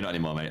said no, you're not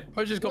anymore, mate.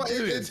 I just got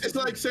two. It's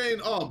like saying,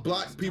 oh,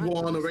 black people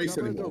aren't a race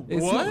anymore.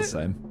 It's not the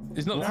same.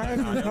 It's not. Why have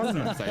you done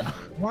that?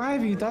 Why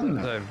have you done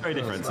that? Very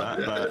different, that,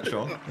 but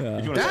sure. Yeah.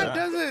 If you want to say That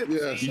doesn't.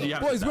 Yes.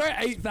 Boys, we're at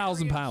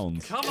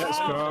 £8,000. Come Let's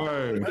on.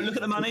 go. Look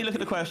at the money. Look at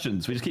the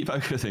questions. We just keep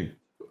focusing.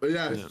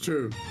 Yeah, it's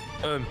true.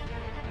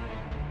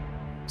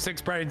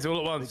 6 brains all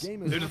at once.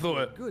 Who'd have thought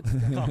it?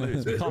 Can't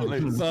lose. Can't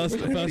lose. First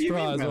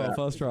try as well.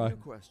 First try.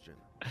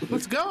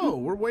 Let's go.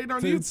 We're waiting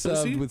on you. Food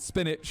served with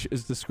spinach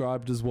is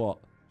described as what?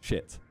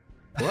 Shit.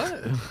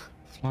 What?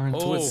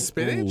 Oh, With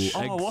spinach?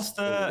 Oh, what's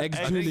the eggs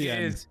I think it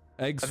julienne? is.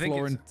 Eggs I think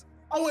Florent.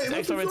 Oh, wait,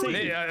 what's the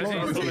Florentine. Yeah, I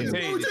think it's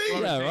Florentine.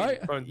 Florentine. Yeah, right?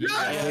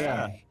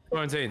 Yeah.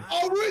 Florentine.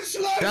 Oh, Rich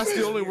Life That's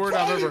the only word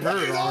I've ever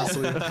heard,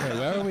 honestly. Wait,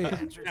 where are we? So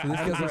this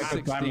gets us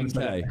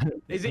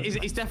 16k.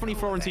 It's definitely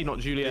Florentine, not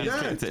Julienne.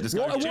 Just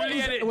go.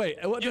 Wait,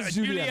 what does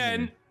julienne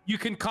mean? You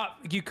can cut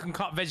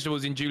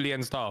vegetables in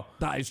julienne style.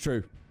 That is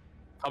true.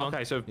 Come on.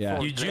 Okay, so Yeah.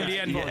 You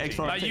julienne.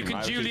 Like you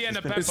can julienne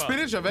a pepper. Is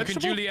spinach a You can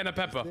vegetable? julienne a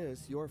pepper.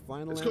 This your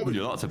final Let's answer. go. We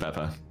do lots of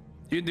pepper.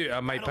 You can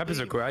do. Mate, peppers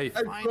are great.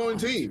 Hey,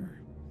 Florentine.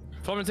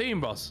 Florentine,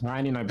 boss.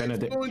 I need no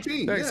Benedict.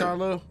 Florentine. Thanks, yeah.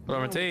 Arlo.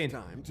 Florentine.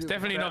 It's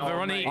definitely not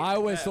Veronique. I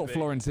always thought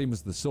Florentine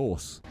was the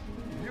sauce.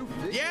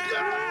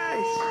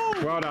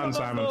 Well done,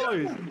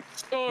 Simon.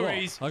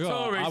 Stories. What?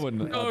 I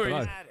wouldn't. I don't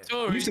know.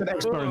 Stories. You said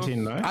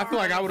ex-Florentine, though. I feel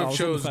like I would I have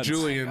was on the chose fence.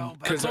 Julian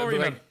because Sorry,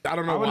 like, man. I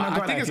don't know I wouldn't why.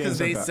 have I got think that it's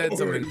because if you they had said said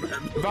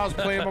something. If I was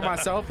playing by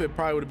myself, it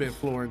probably would have been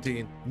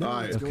Florentine.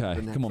 Alright.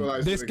 Okay, come on.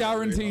 Well, This I-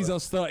 guarantees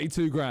us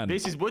 32 grand.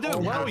 This is we're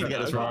doing well. You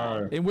get us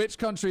wrong. In which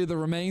country are the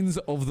remains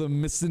of the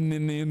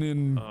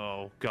Mycenaean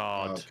Oh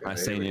God.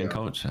 Okay, here we Mycenian go.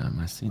 culture.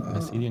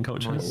 Mycenian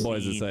culture.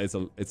 boys?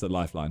 It's a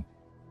lifeline.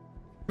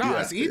 No, Yeah,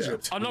 that's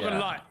Egypt. I'm not Yeah.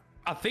 gonna lie.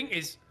 I think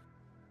it's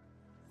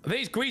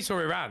Greece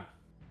or Iran.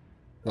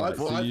 I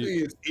think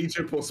it's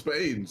Egypt or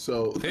Spain,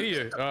 so... Do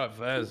you? Oh,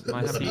 there's.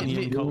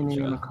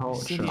 Mycenian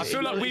culture. I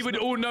feel like we would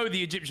all know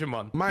the Egyptian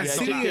one.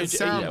 Mycenian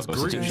sounds of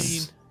course, Greek.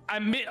 Egyptian.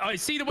 And I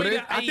see the way But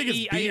that I think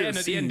it's A-E-A-N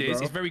at the end B or is.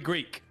 C, It's very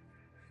Greek.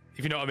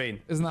 If you know what I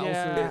mean. Isn't that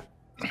also?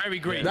 It's very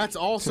Greek. That's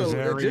also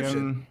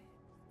Egyptian. Kazarian.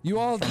 You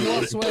are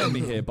swaying me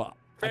here, but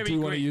I Very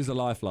do want to Greek. use a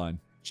lifeline.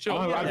 Sure.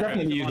 Oh, I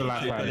definitely use the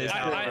last But one. it's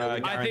not,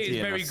 I think it's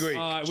very guaranteeing us. Greek.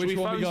 Alright, Should which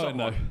we one we phone going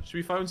though? someone? Should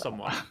we phone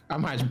someone? I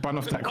might just bun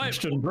off that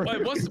question, bro.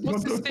 Wait, what's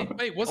the C?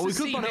 Wait, what's the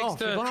C next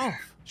to?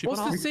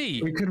 What's the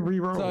C? We could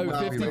re-roll. So No,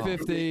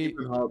 50-50,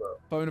 even harder.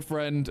 phone a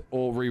friend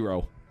or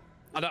reroll.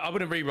 I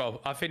wouldn't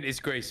re-roll. I think it's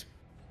Greece.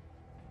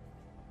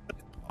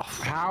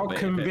 How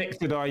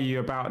convicted are you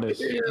about this?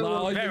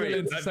 No, are you very,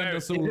 willing to send very-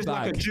 us all It's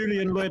like a back?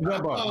 Julian Lloyd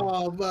Webber.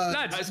 Oh, man.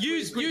 Lads,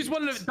 use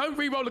one of the. Don't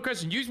re-roll the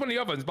question. Use one of the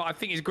other ones. But I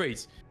think it's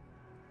Greece.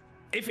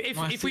 If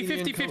we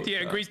 50-50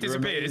 and Greece The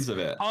remains disappears, of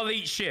it. I'll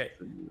eat shit.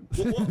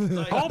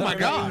 Oh my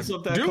god.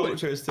 Do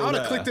it. I would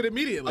have clicked it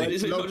immediately.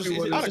 It's not just- it's I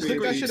would not have just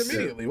clicked that Greece. shit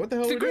immediately. What the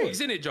hell It's are the we doing? Greeks,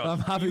 isn't it, John? I'm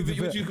happy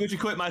to Would you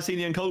quit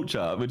Mycenian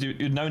culture?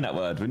 You'd known that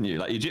word, wouldn't you?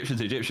 Like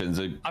Egyptians are Egyptians.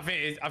 I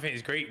think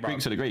it's Greek, bro.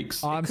 Greeks are the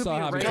Greeks. I'm so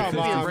happy. Come It's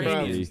on, 50-50.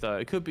 Iranians, though.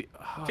 It could be.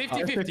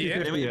 50-50, yeah?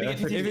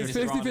 If it's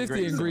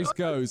 50-50 and Greece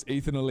goes,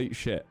 Ethan will eat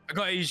shit. I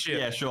gotta eat shit.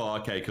 Yeah, sure.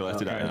 Okay, cool. Let's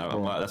do that.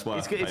 That's why.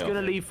 It's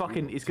gonna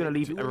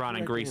leave Iran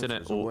and Greece in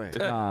it. Or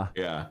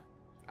Yeah.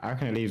 I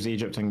reckon it leaves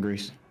Egypt and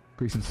Greece.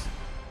 Greece.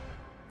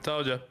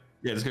 Told you.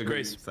 Yeah, let's go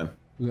Greece. Greece then.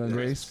 We're going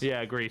Greece.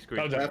 yeah, Greece.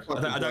 Told you.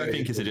 I don't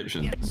think it's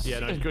Egyptian. Yeah,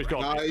 no, Greece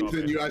got. Nah,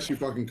 Ethan, you actually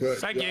fucking could.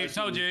 Thank you.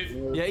 Told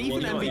you. Yeah,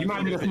 even You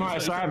might be the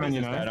smartest Sidemen,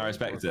 you know. And I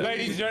respect it.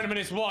 Ladies and gentlemen,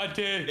 it's what I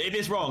do. If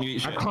it's wrong, you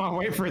eat I shit. can't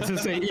wait for it to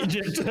say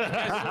Egypt. This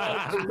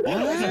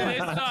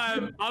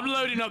time, I'm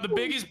loading up the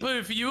biggest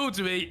poo for you all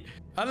to eat.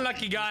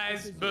 Unlucky,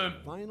 guys. Boom.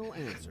 Final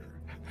answer.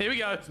 Here we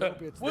go.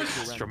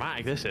 It's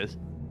dramatic, this is.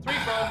 3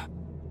 from.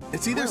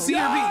 It's either C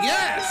or B.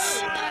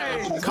 Yes!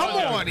 Come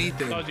on,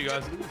 Ethan. Told you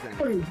guys.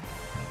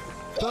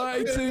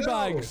 32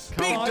 bags.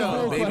 Big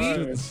dog,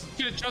 baby. You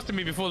should have trusted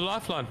me before the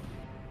lifeline.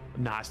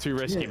 Nah, it's too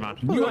risky, man.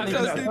 I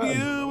trusted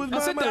you with I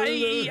said my the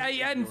money.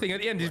 AEAN thing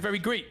at the end is very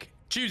Greek.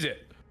 Choose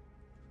it.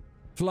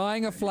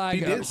 Flying a flag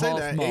He did at say half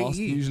that, mast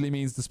AE. usually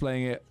means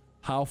displaying it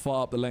how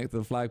far up the length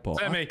of the flagpole.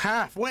 Semi.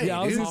 Halfway,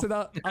 Yeah, I was dude. gonna say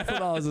that. I thought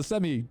that was a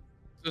semi.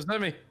 So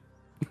semi.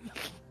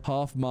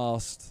 Half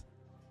mast.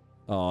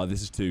 Oh,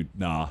 this is two.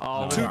 Nah.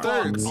 Oh, no.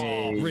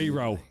 2/3.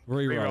 Reroll.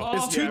 Reroll.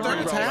 It's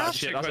 2/3 half?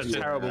 Shit, that's a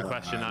terrible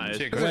question, that is.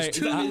 Wait,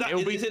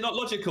 Is it not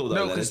logical though?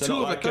 No, then? because Is it 2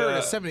 not of a like third a-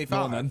 is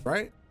 75,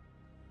 right?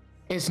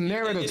 It's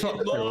nearer the top.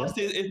 Because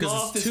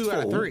Because it's 2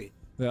 out of 3.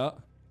 Yeah.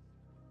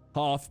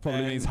 Half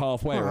probably means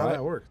halfway, How right?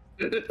 that works.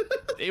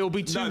 It'll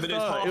be two No, but it's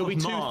thirds. half It'll be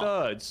of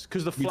 2/3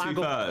 because the Be flag,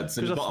 2/3,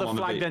 and the bottom one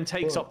would be- then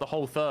takes up the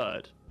whole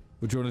third.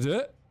 Would you want to do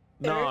it?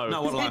 No,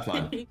 No, what a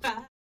lifeline.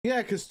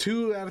 Yeah, because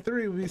 2 out of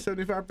 3 would be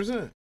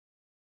 75%.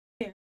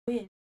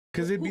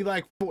 Because it'd be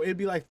like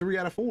 3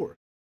 out of 4.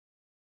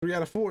 3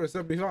 out of 4 is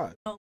 75.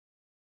 Oh.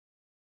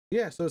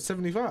 Yeah, so it's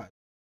 75.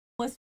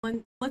 What's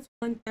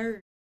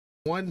 1/3?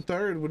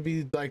 1/3 would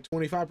be like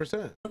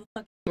 25%.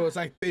 So it's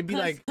like it'd be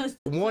like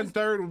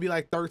 1/3 would be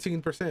like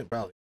 13%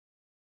 probably.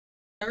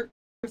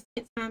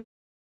 13% times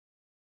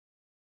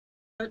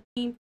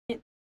 13%.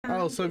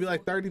 Oh, so it'd be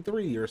like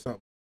 33 or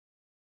something.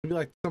 It'd be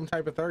like some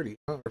type of 30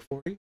 or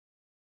 40.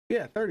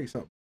 Yeah, 30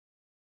 something.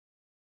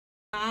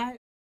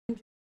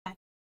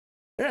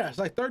 Yeah, it's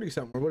like 30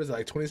 something. Or what is it,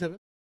 like 27?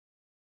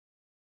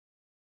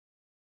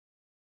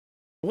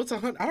 What's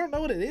 100? I don't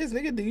know what it is,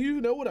 nigga. Do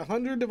you know what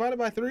 100 divided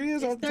by 3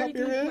 is off the top of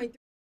your head?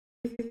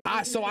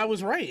 So I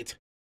was right.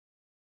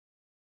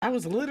 I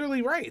was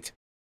literally right.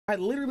 I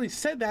literally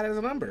said that as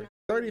a number.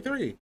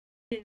 33.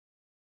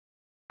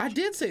 I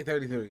did say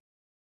 33.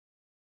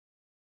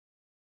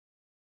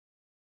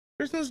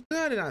 There's no,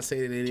 I did not say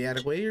it in an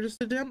idiotic way. You're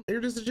just a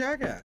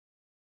jackass.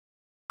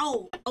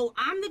 Oh,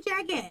 I'm the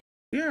jackass.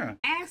 Yeah.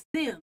 Ask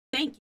them.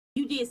 Thank you.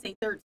 You did say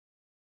 13.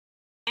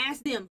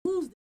 Ask them.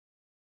 Who's the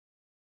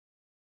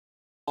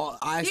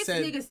This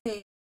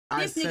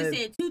nigga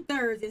said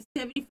 2/3 is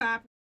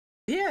 75.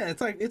 Yeah,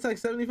 it's like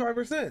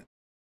 75%.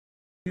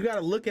 You got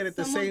to look at it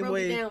the same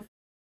way.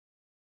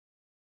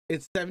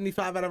 It's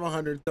 75 out of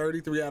 100,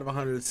 33 out of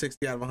 100,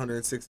 60 out of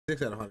 100,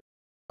 66 out of 100.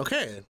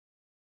 Okay.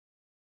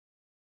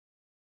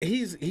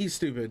 He's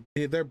stupid.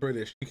 They're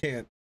British. You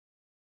can't.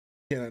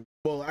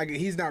 Well,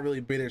 he's not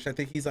really British. I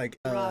think he's like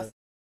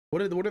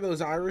what are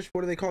those Irish?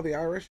 What do they call the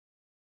Irish?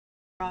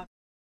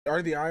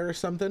 Are the Irish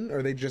something, or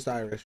are they just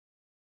Irish?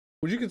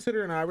 Would you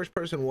consider an Irish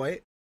person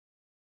white?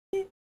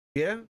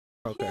 Yeah?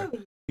 Okay. Hell yeah.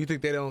 You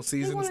think they don't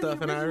season want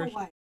stuff an in original Irish?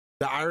 white.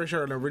 The Irish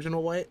are an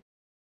original white?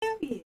 Hell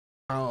yeah.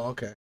 Oh,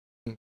 okay.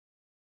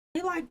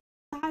 They like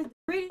the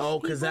British. Oh,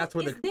 because that's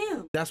where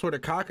them. that's where the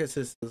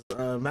Caucasus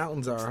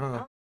mountains are,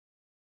 huh?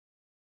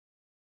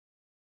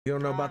 You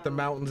don't know about the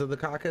mountains of the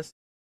Caucasus?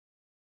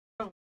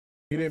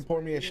 You didn't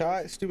pour me a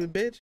shot, stupid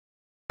bitch?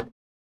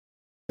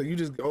 So you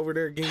just over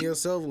there getting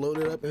yourself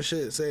loaded up and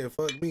shit, saying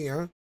fuck me,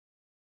 huh?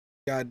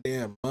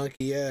 Goddamn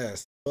monkey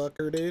ass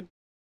fucker, dude.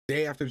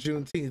 Day after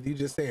Juneteenth, you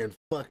just saying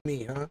fuck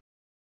me, huh?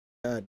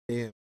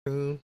 Goddamn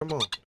coon. Come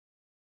on.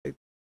 Hey,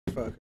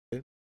 fucker,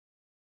 dude.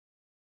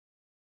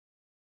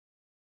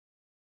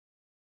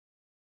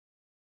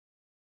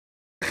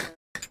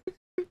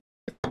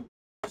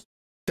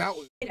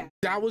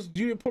 That was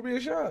you didn't pour me a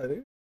shot,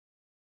 dude.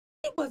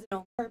 It wasn't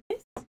on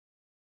purpose.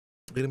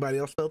 Anybody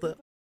else felt that?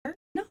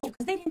 No,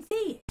 because they didn't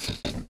see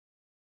it.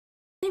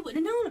 They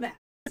wouldn't have known about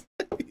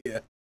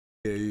it.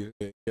 Yeah, you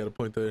got a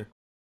point there.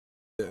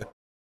 Yeah.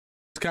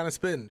 It's kind of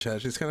spinning,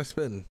 Chad. It's kind of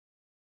spinning.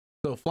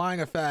 So flying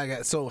a fag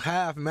at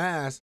half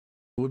mass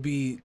would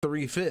be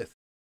 3/5.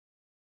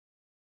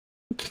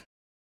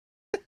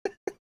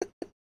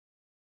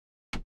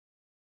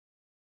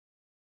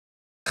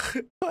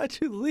 Why'd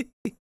you leave?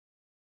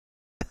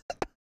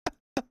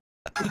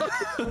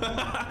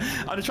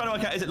 I'm just trying to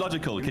work out, is it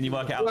logical? Can you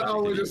work it out?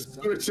 Well, we're just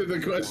switching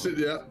the question,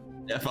 yeah.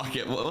 Yeah, fuck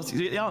it. What's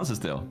the answer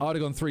still? I would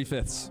have gone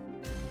 3/5.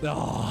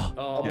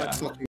 Oh, yeah.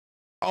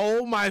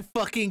 Oh my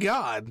fucking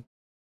god.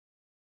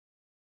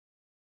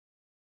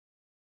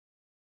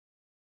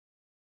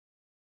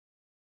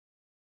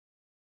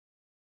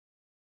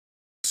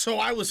 So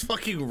I was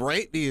fucking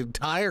right the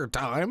entire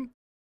time?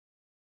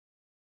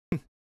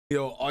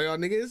 Yo, all y'all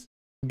niggas,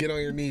 get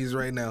on your knees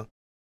right now.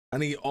 I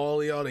need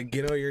all y'all to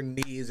get on your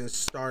knees and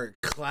start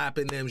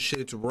clapping them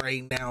shits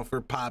right now for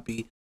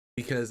Poppy,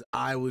 because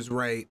I was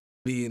right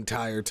the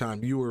entire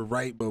time. You were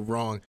right but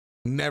wrong.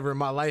 Never in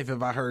my life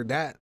have I heard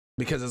that,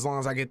 because as long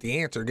as I get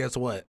the answer, guess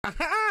what?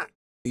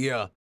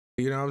 Yeah.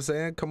 You know what I'm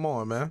saying? Come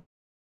on, man.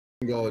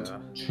 God.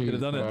 We could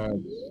have done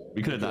it.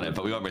 We could have done it,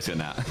 but we weren't risking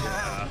that.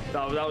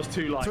 That was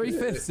too like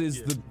 3/5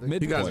 is the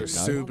midpoint. You guys are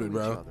stupid,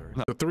 bro.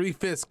 The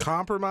 3/5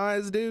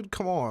 compromise, dude?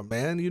 Come on,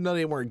 man. You know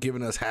they weren't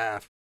giving us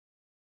half.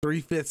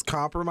 3/5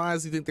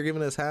 compromise? You think they're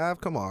giving us half?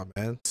 Come on,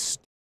 man.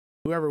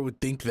 Whoever would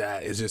think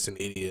that is just an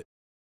idiot.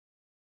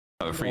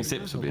 Oh, 3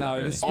 sips would be No,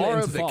 that, it's really. split R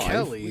into of the 5.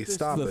 Kelly,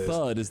 stop The it.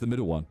 third is the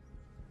middle one.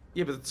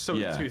 Yeah, but so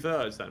Yeah.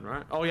 2/3 then,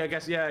 right? Oh yeah, I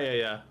guess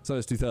yeah. So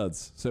it's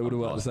 2/3. So it would have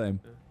worked the same.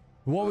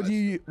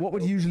 What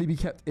would usually be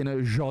kept in a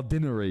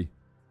jardinerie?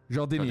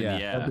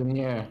 Jardiniere.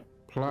 Yeah.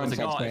 Plants,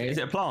 Is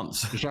it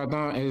plants?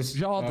 Jardin is...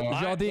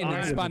 Jardin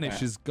in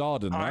Spanish is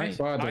garden, right?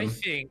 I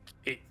think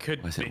it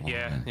could be.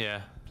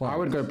 Yeah. I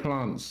would go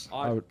plants.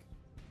 I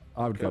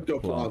would go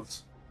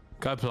plants.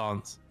 Go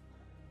plants.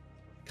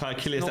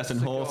 Caecilius et in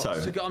horto.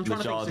 I'm trying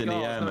The to think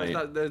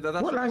jardiniere,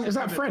 mate. What language is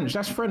that? French?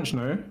 That's French,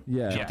 no?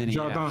 Yeah. Jardin.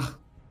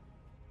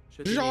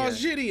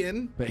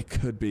 Jardinian. But it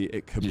could be.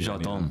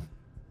 Jardin.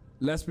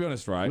 Let's be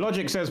honest, right?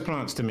 Logic says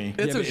plants to me.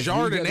 It's Yeah, a but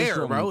if we get this jardiniere,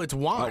 wrong- bro. It's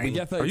wine. we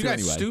get Are you 32 guys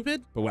anyway.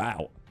 stupid? But we're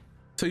out.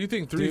 So you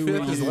think Do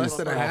 3/5 we is less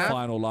than a use our half?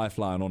 final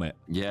lifeline on it?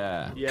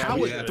 Yeah. How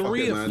would Yeah,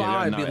 3 fuck it, of man.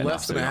 5 No, be enough,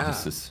 less than a enough.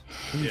 half? This is-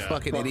 You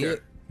fucking Fuck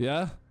idiot.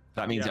 Yeah.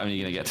 That means you're only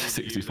going to get to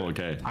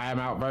 64k. I am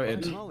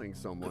outvoted. Calling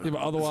someone. Yeah,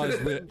 but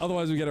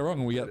otherwise we get it wrong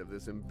and we get. of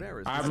this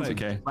embarrassing. I'm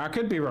okay. I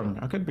could be wrong.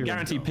 I could be wrong.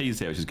 Guaranteed P's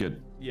here, which is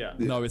good. Yeah.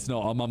 No, it's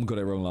not. Our mum got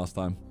it wrong last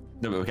time.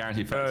 No, but we're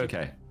guaranteed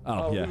 30k.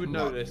 Oh, yeah. We would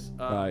know this.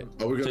 Right.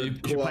 Are we So gonna you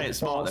should call play our it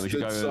smart, then we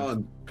should bastard go-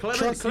 son?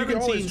 Trust- you can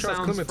always Clementine trust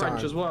sounds Clementine.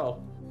 French as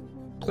well.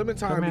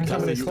 Clementine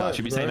becoming his clutch,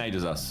 Should be bro. same age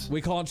as us.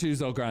 We can't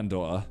choose our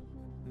granddaughter.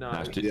 No.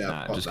 Just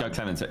Yeah, fuck just go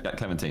that.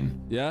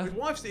 Clementine. Yeah?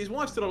 His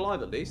wife's still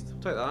alive at least. I'll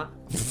take that.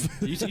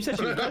 You said she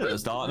was dead at the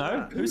start,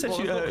 no? Who said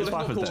his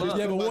wife was dead?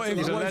 Yeah, but what if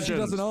He's a she legend.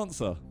 doesn't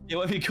answer? Yeah,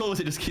 what if he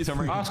calls it just keeps on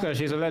ringing? Ask her.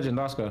 She's a legend.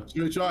 Ask her.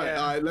 Should we try it?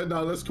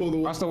 Alright, let's call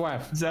the Ask the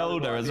wife.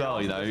 Zelda as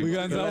well, you know. We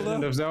going The Legend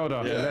Zelda? of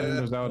Zelda. The Legend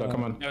of Zelda.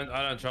 Come on.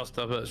 I don't trust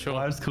her, but sure.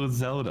 Why is it called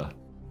Zelda?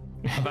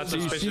 I've had She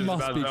suspicions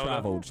must about be Zelda.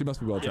 travelled. She must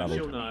be well She'll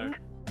travelled. know.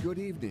 Good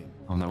evening.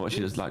 Oh no, what she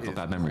does like got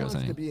bad memory or Wants to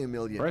something. be a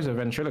millionaire. Where's a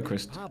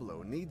ventriloquist?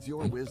 Pablo needs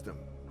your wisdom.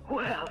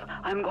 Well,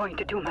 I'm going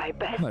to do my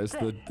best. No, it's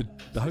the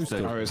host.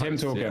 Oh, it's him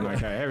talking.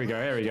 Okay, here we go.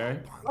 Here we go.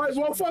 I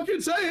won't fucking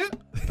say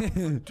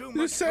it.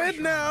 You said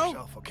now.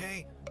 Yourself,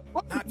 okay?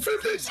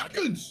 15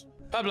 seconds.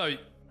 Pablo,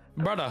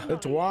 brother.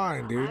 It's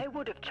wine, dude. I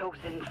would have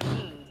chosen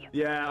C.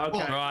 Yeah.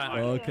 Okay. Right.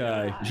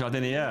 Okay.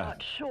 Jardiniere.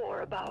 Not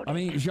sure about I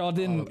mean,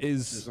 jardin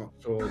is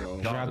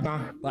Jardin.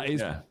 that is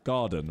Yeah.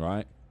 garden,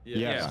 right?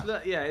 Yeah.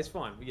 Yeah, it's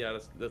fine. Yeah,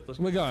 let's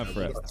We're going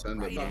for it.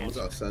 Send it, man. We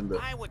gotta send it.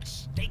 I would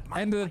stake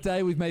my End of the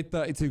day, we've made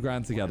 32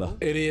 grand together.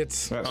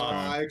 Idiots. That's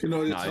fine. I can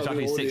only No, tell it's the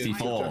actually audience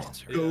 64.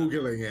 just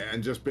Googling it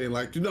and just being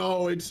like,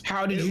 no, it's.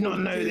 How did you not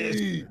know this?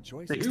 B.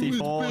 Choice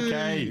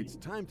 64k. It's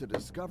time to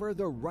discover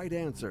the right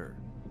answer.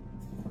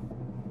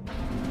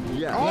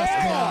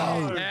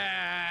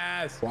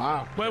 Yes.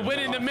 Wow. We're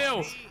winning the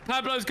mill.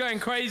 Pablo's going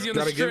crazy on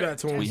the Gotta give strip. that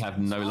to him. We have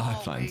no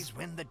lifelines. always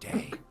win the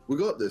day. We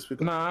got this. We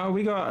got No,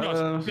 we got.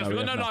 Yes, we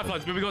got no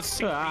lifelines, but we got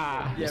 6.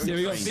 Ah. Yeah,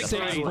 we got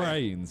 6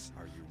 brains.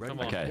 Are you ready Come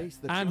to on. Okay. face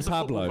the And truth?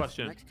 Pablo.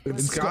 Question. In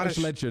It's Scottish Scottish.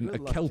 legend, a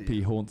Good luck to kelpie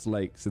you. haunts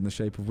lakes in the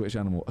shape of which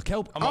animal? A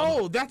kelp.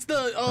 Oh, that's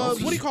the what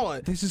do you call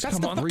it? This has That's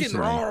come the up fucking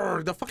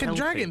recently. the fucking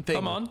Kelpie. dragon thing.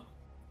 Come on.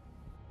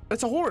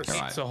 It's a horse.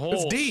 Alright. It's a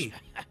horse. It's D.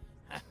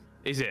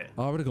 Is it?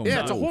 I would have gone.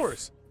 Yeah, it's a wolf.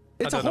 horse.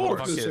 It's a I don't know what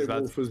horse. the fuck it is,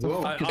 Wolf as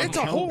well. It's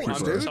a horse,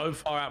 I'm dude. so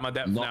far out my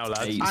depth now, Not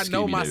lads. a I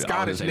know my Scooby-Doo.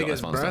 Scottish I would've niggas,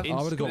 said bruh.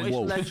 I would have gone Scottish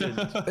wolf. legend.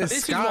 It's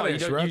This is why you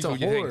Scottish, don't bro. It's a use all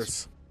your things.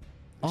 horse.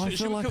 I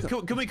feel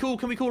like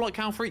Can we call like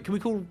Cal Free? Can we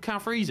call Cal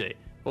Freezy?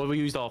 Or we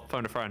used our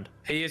phone a friend.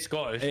 He is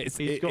Scottish.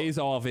 it is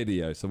our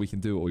video, so we can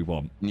do what we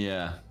want.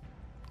 Yeah.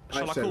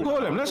 Shall I said- call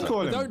Call him. Let's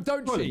call him.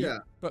 Don't Call him. cheat, Yeah.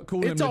 but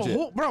call It's him a legit.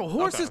 horse, bro.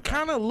 Horses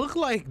kind of look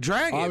like I would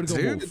dragons,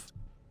 have gone dude. wolf.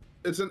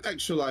 It's an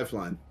extra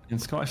lifeline. In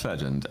Scottish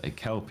legend, a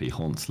kelpie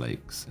haunts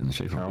lakes in the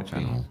shape of which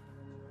animal?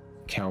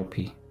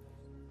 Kelpie.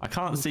 I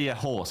can't see a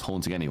horse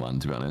haunting anyone,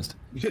 to be honest.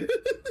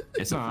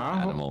 It's a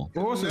flat animal.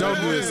 Horses. Don't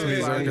do this to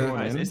me, Like, Zerka.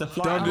 morning. It's a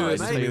flat Don't do animal.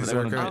 this to me,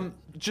 Zerka.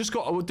 Just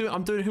got.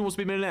 I'm doing Who Wants to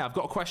Be a Millionaire. I've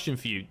got a question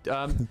for you.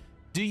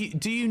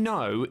 Do you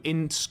know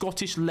in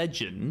Scottish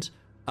legend,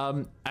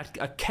 a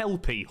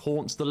kelpie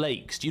haunts the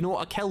lakes? Do you know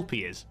what a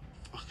kelpie is?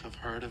 Fuck, I've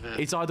heard of it.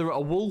 It's either a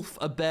wolf,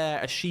 a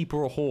bear, a sheep,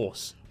 or a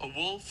horse. A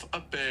wolf, a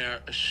bear,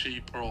 a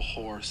sheep, or a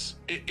horse.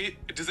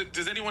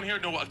 Does anyone here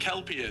know what a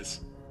kelpie is?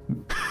 A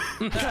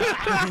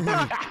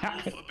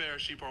wolf, a bear, a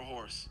sheep, or a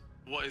horse.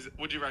 What is it?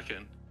 What do you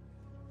reckon?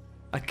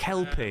 A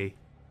kelpie.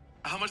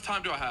 How much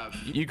time do I have?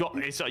 You got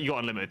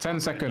unlimited. 10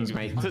 seconds,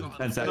 mate.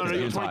 10 seconds. No,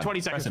 Your 20 time. 20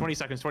 seconds. Press 20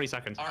 seconds. 20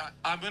 seconds. All right,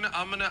 I'm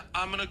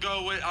gonna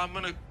go with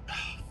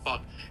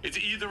fuck. It's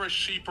either a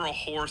sheep or a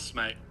horse,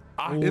 mate.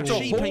 It's a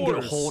sheep ain't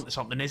gonna horse. haunt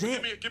something, is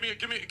it? Give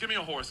me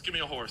a horse. Give me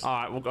a horse. All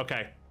right. Well,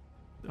 okay.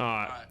 All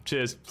right.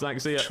 Cheers.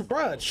 Thanks. See ya.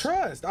 Bruh,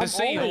 trust. I'm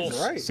seahorse. always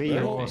right.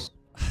 Seahorse.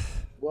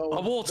 Well,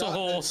 A water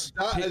horse.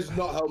 That has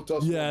not helped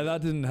us. Yeah,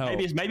 that didn't help.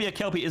 Maybe a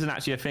kelpie isn't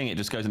actually a thing. It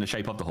just goes in the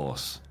shape of the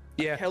horse.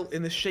 Yeah.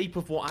 In the shape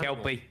of what? animal?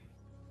 Kelpie.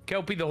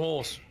 Kelpie the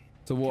horse.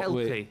 So what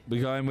Kelpie. we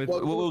going with?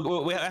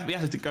 We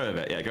have to go with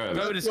it. Yeah, go with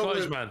Go it. with the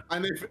Scottish man.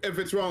 And if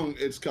it's wrong,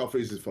 it's Cal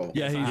Freeze's fault.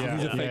 Yeah,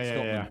 he's a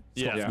fake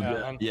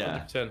Scotsman.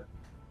 Yeah. Scotsman.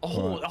 A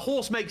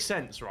horse makes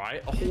sense,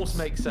 right? A horse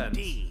makes sense.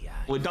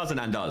 Well, it doesn't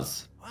and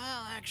does. Well,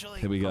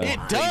 actually, Here we go. It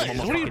does.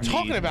 What are you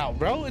talking about,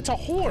 bro? It's a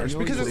horse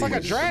because it's like a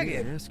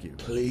dragon.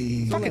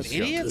 Please. Fucking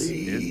idiots.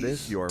 Is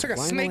this your It's like a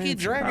final snaky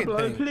answer? dragon Pablo,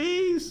 thing.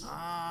 please.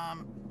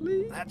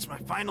 That's my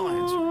final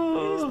answer.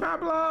 Please,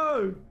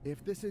 Pablo.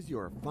 If this is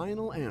your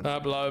final answer,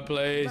 Pablo,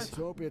 please. let's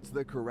hope it's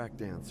the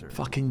correct answer.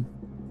 Fucking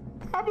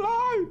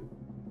Pablo.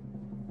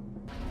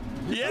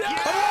 yeah!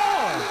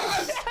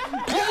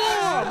 Come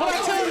on, what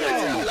I tell you?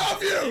 I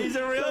love you. He's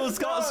a real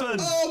Scotsman.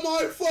 Oh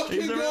my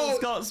fucking He's a real god.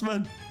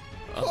 Scotsman.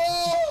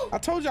 Oh, I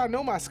told you I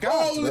know my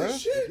Scots, holy bro.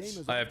 shit.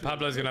 Hey,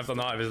 Pablo's gonna have the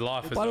night of his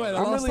life. By the way, the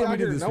I'm last really time we out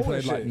did here this, we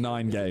played knowing like shit.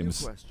 9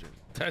 games.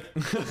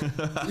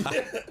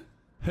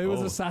 Who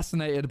was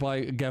assassinated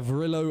by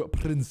Gavrilo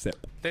Princip?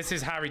 This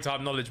is Harry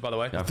type knowledge, by the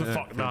way. Yeah,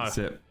 Fuck no.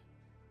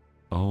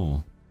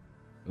 Oh.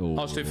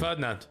 I'll just do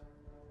Ferdinand.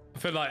 I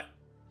feel like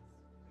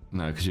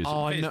No, because you.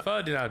 I think it's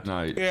Ferdinand.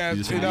 No. Yeah, you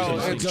just- you know, you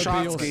just- it's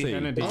Trotsky. I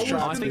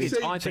think it's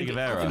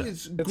Guevara. I think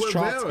it's It's Guevara,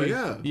 Trotsky.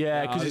 yeah.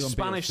 Yeah, because I it's was on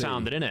Spanish BSC.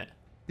 sounded, innit?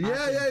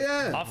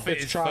 Yeah. I think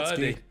It's it's Trotsky.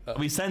 Ferdy. Are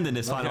we sending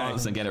this final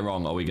answer and get it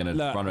wrong, or are we going to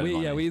Look, run it?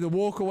 we either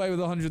walk away with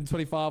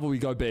 125 or we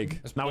go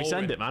big. Now we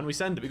send it, man. We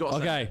send it. We got to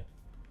send it. Okay,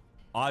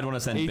 I'd want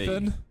to send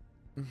Ethan.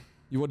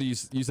 B.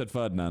 You said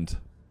Ferdinand.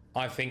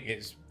 I think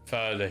it's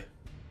Ferdy.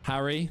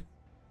 Harry.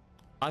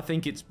 I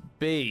think it's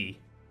B.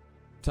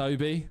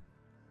 Toby.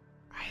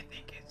 I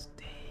think it's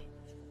D.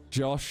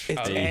 Josh.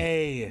 It's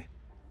A.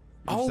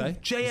 Oh, say?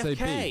 You say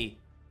JFK. B.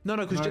 No,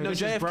 because this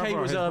is JFK brother,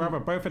 was his brother.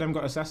 Both of them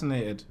got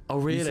assassinated. Oh,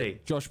 really?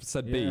 Josh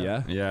said B,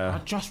 yeah? I Yeah.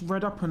 just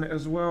read up on it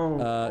as well.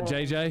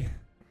 JJ.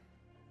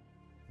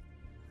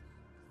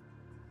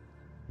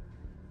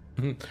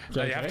 No,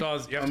 you have to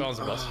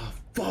answer, boss.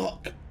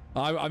 Fuck.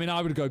 I mean,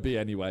 I would go B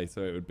anyway,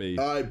 so it would be.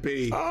 I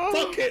B.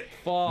 Fuck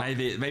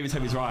it. Maybe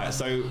Toby's right.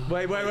 So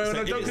Wait, so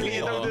no, if don't it's click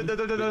it. Leon, No.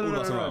 all of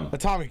us are wrong.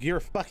 Atomic, you're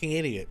a fucking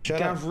idiot.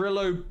 Shut up.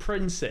 Gavrilo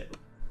Princip.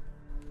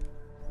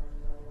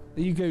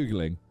 Are you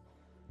Googling?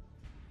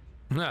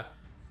 Nah.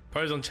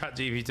 Probably on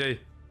ChatGPT.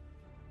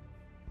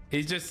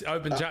 He's just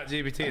opened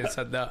ChatGPT and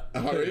said that.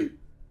 Hurry.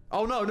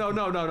 Oh, no. I'm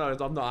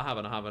not. I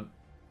haven't.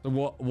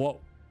 So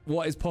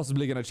what is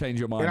possibly going to change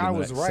your mind And in I the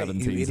was next right, you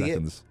 17 idiot.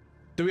 seconds?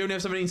 Do we only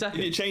have 17 seconds?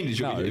 If it changes,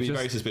 you'll be just,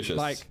 very suspicious.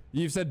 Like,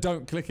 you've said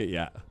don't click it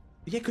yet.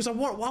 Yeah, because I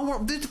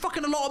want. There's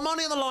fucking a lot of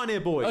money on the line here,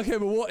 boys. Okay,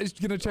 but what is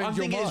going to change I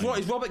your think mind?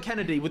 it's Robert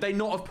Kennedy. Would they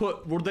not have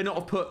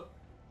put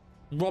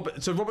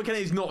Robert? So Robert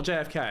Kennedy's not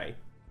JFK.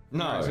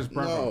 no. It's his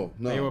brother.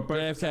 No. They were both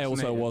JFK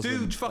also assassinated. wasn't.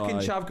 Dude, fucking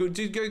by-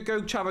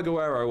 go Chava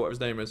Guerrero, whatever his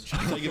name is.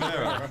 You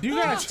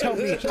gotta tell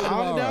me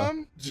I'm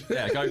dumb?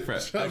 Yeah, go for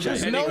it.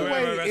 There's no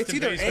way. It's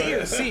either A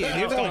or C. And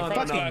you're going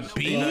fucking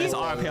B? It's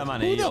RP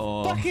money Who the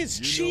or. fuck is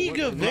Che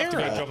Go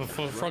Guevara? drop a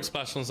frog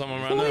splash on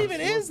someone right Who now.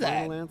 even is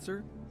that? Final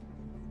answer?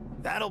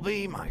 That'll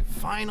be my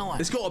final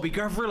It's answer. got to be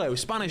Gavrilo,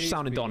 Spanish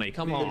sounding Donny.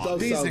 Come on. It does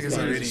These sound niggas are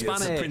Spanish.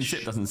 idiots. Spanish.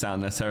 Princip doesn't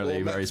sound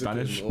necessarily Or very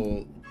Mexican, Spanish.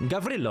 or-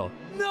 Gavrilo.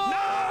 No!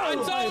 I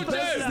told you!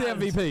 Bez is the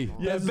MVP.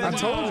 Yeah, I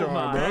told you,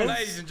 bro.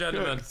 Ladies and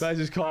gentlemen. Bez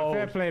is cold.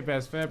 Fair play,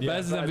 Bez. Fair play.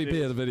 Bez is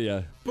MVP of the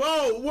video.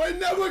 Bro, we're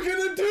never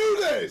gonna do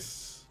this.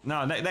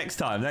 No, next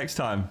time.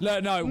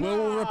 No,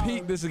 we'll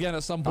repeat this again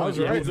at some point. I was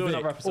right. With Do Vic,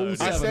 another episode. all I I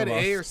seven said of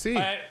us. A or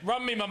C.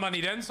 Run me my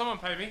money then. Someone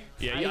pay me.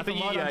 Yeah, I think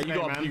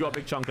you got a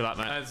big chunk of that,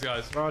 mate. Thanks,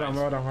 guys. Well done,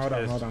 well done, well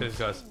done, well done. Cheers,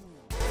 guys.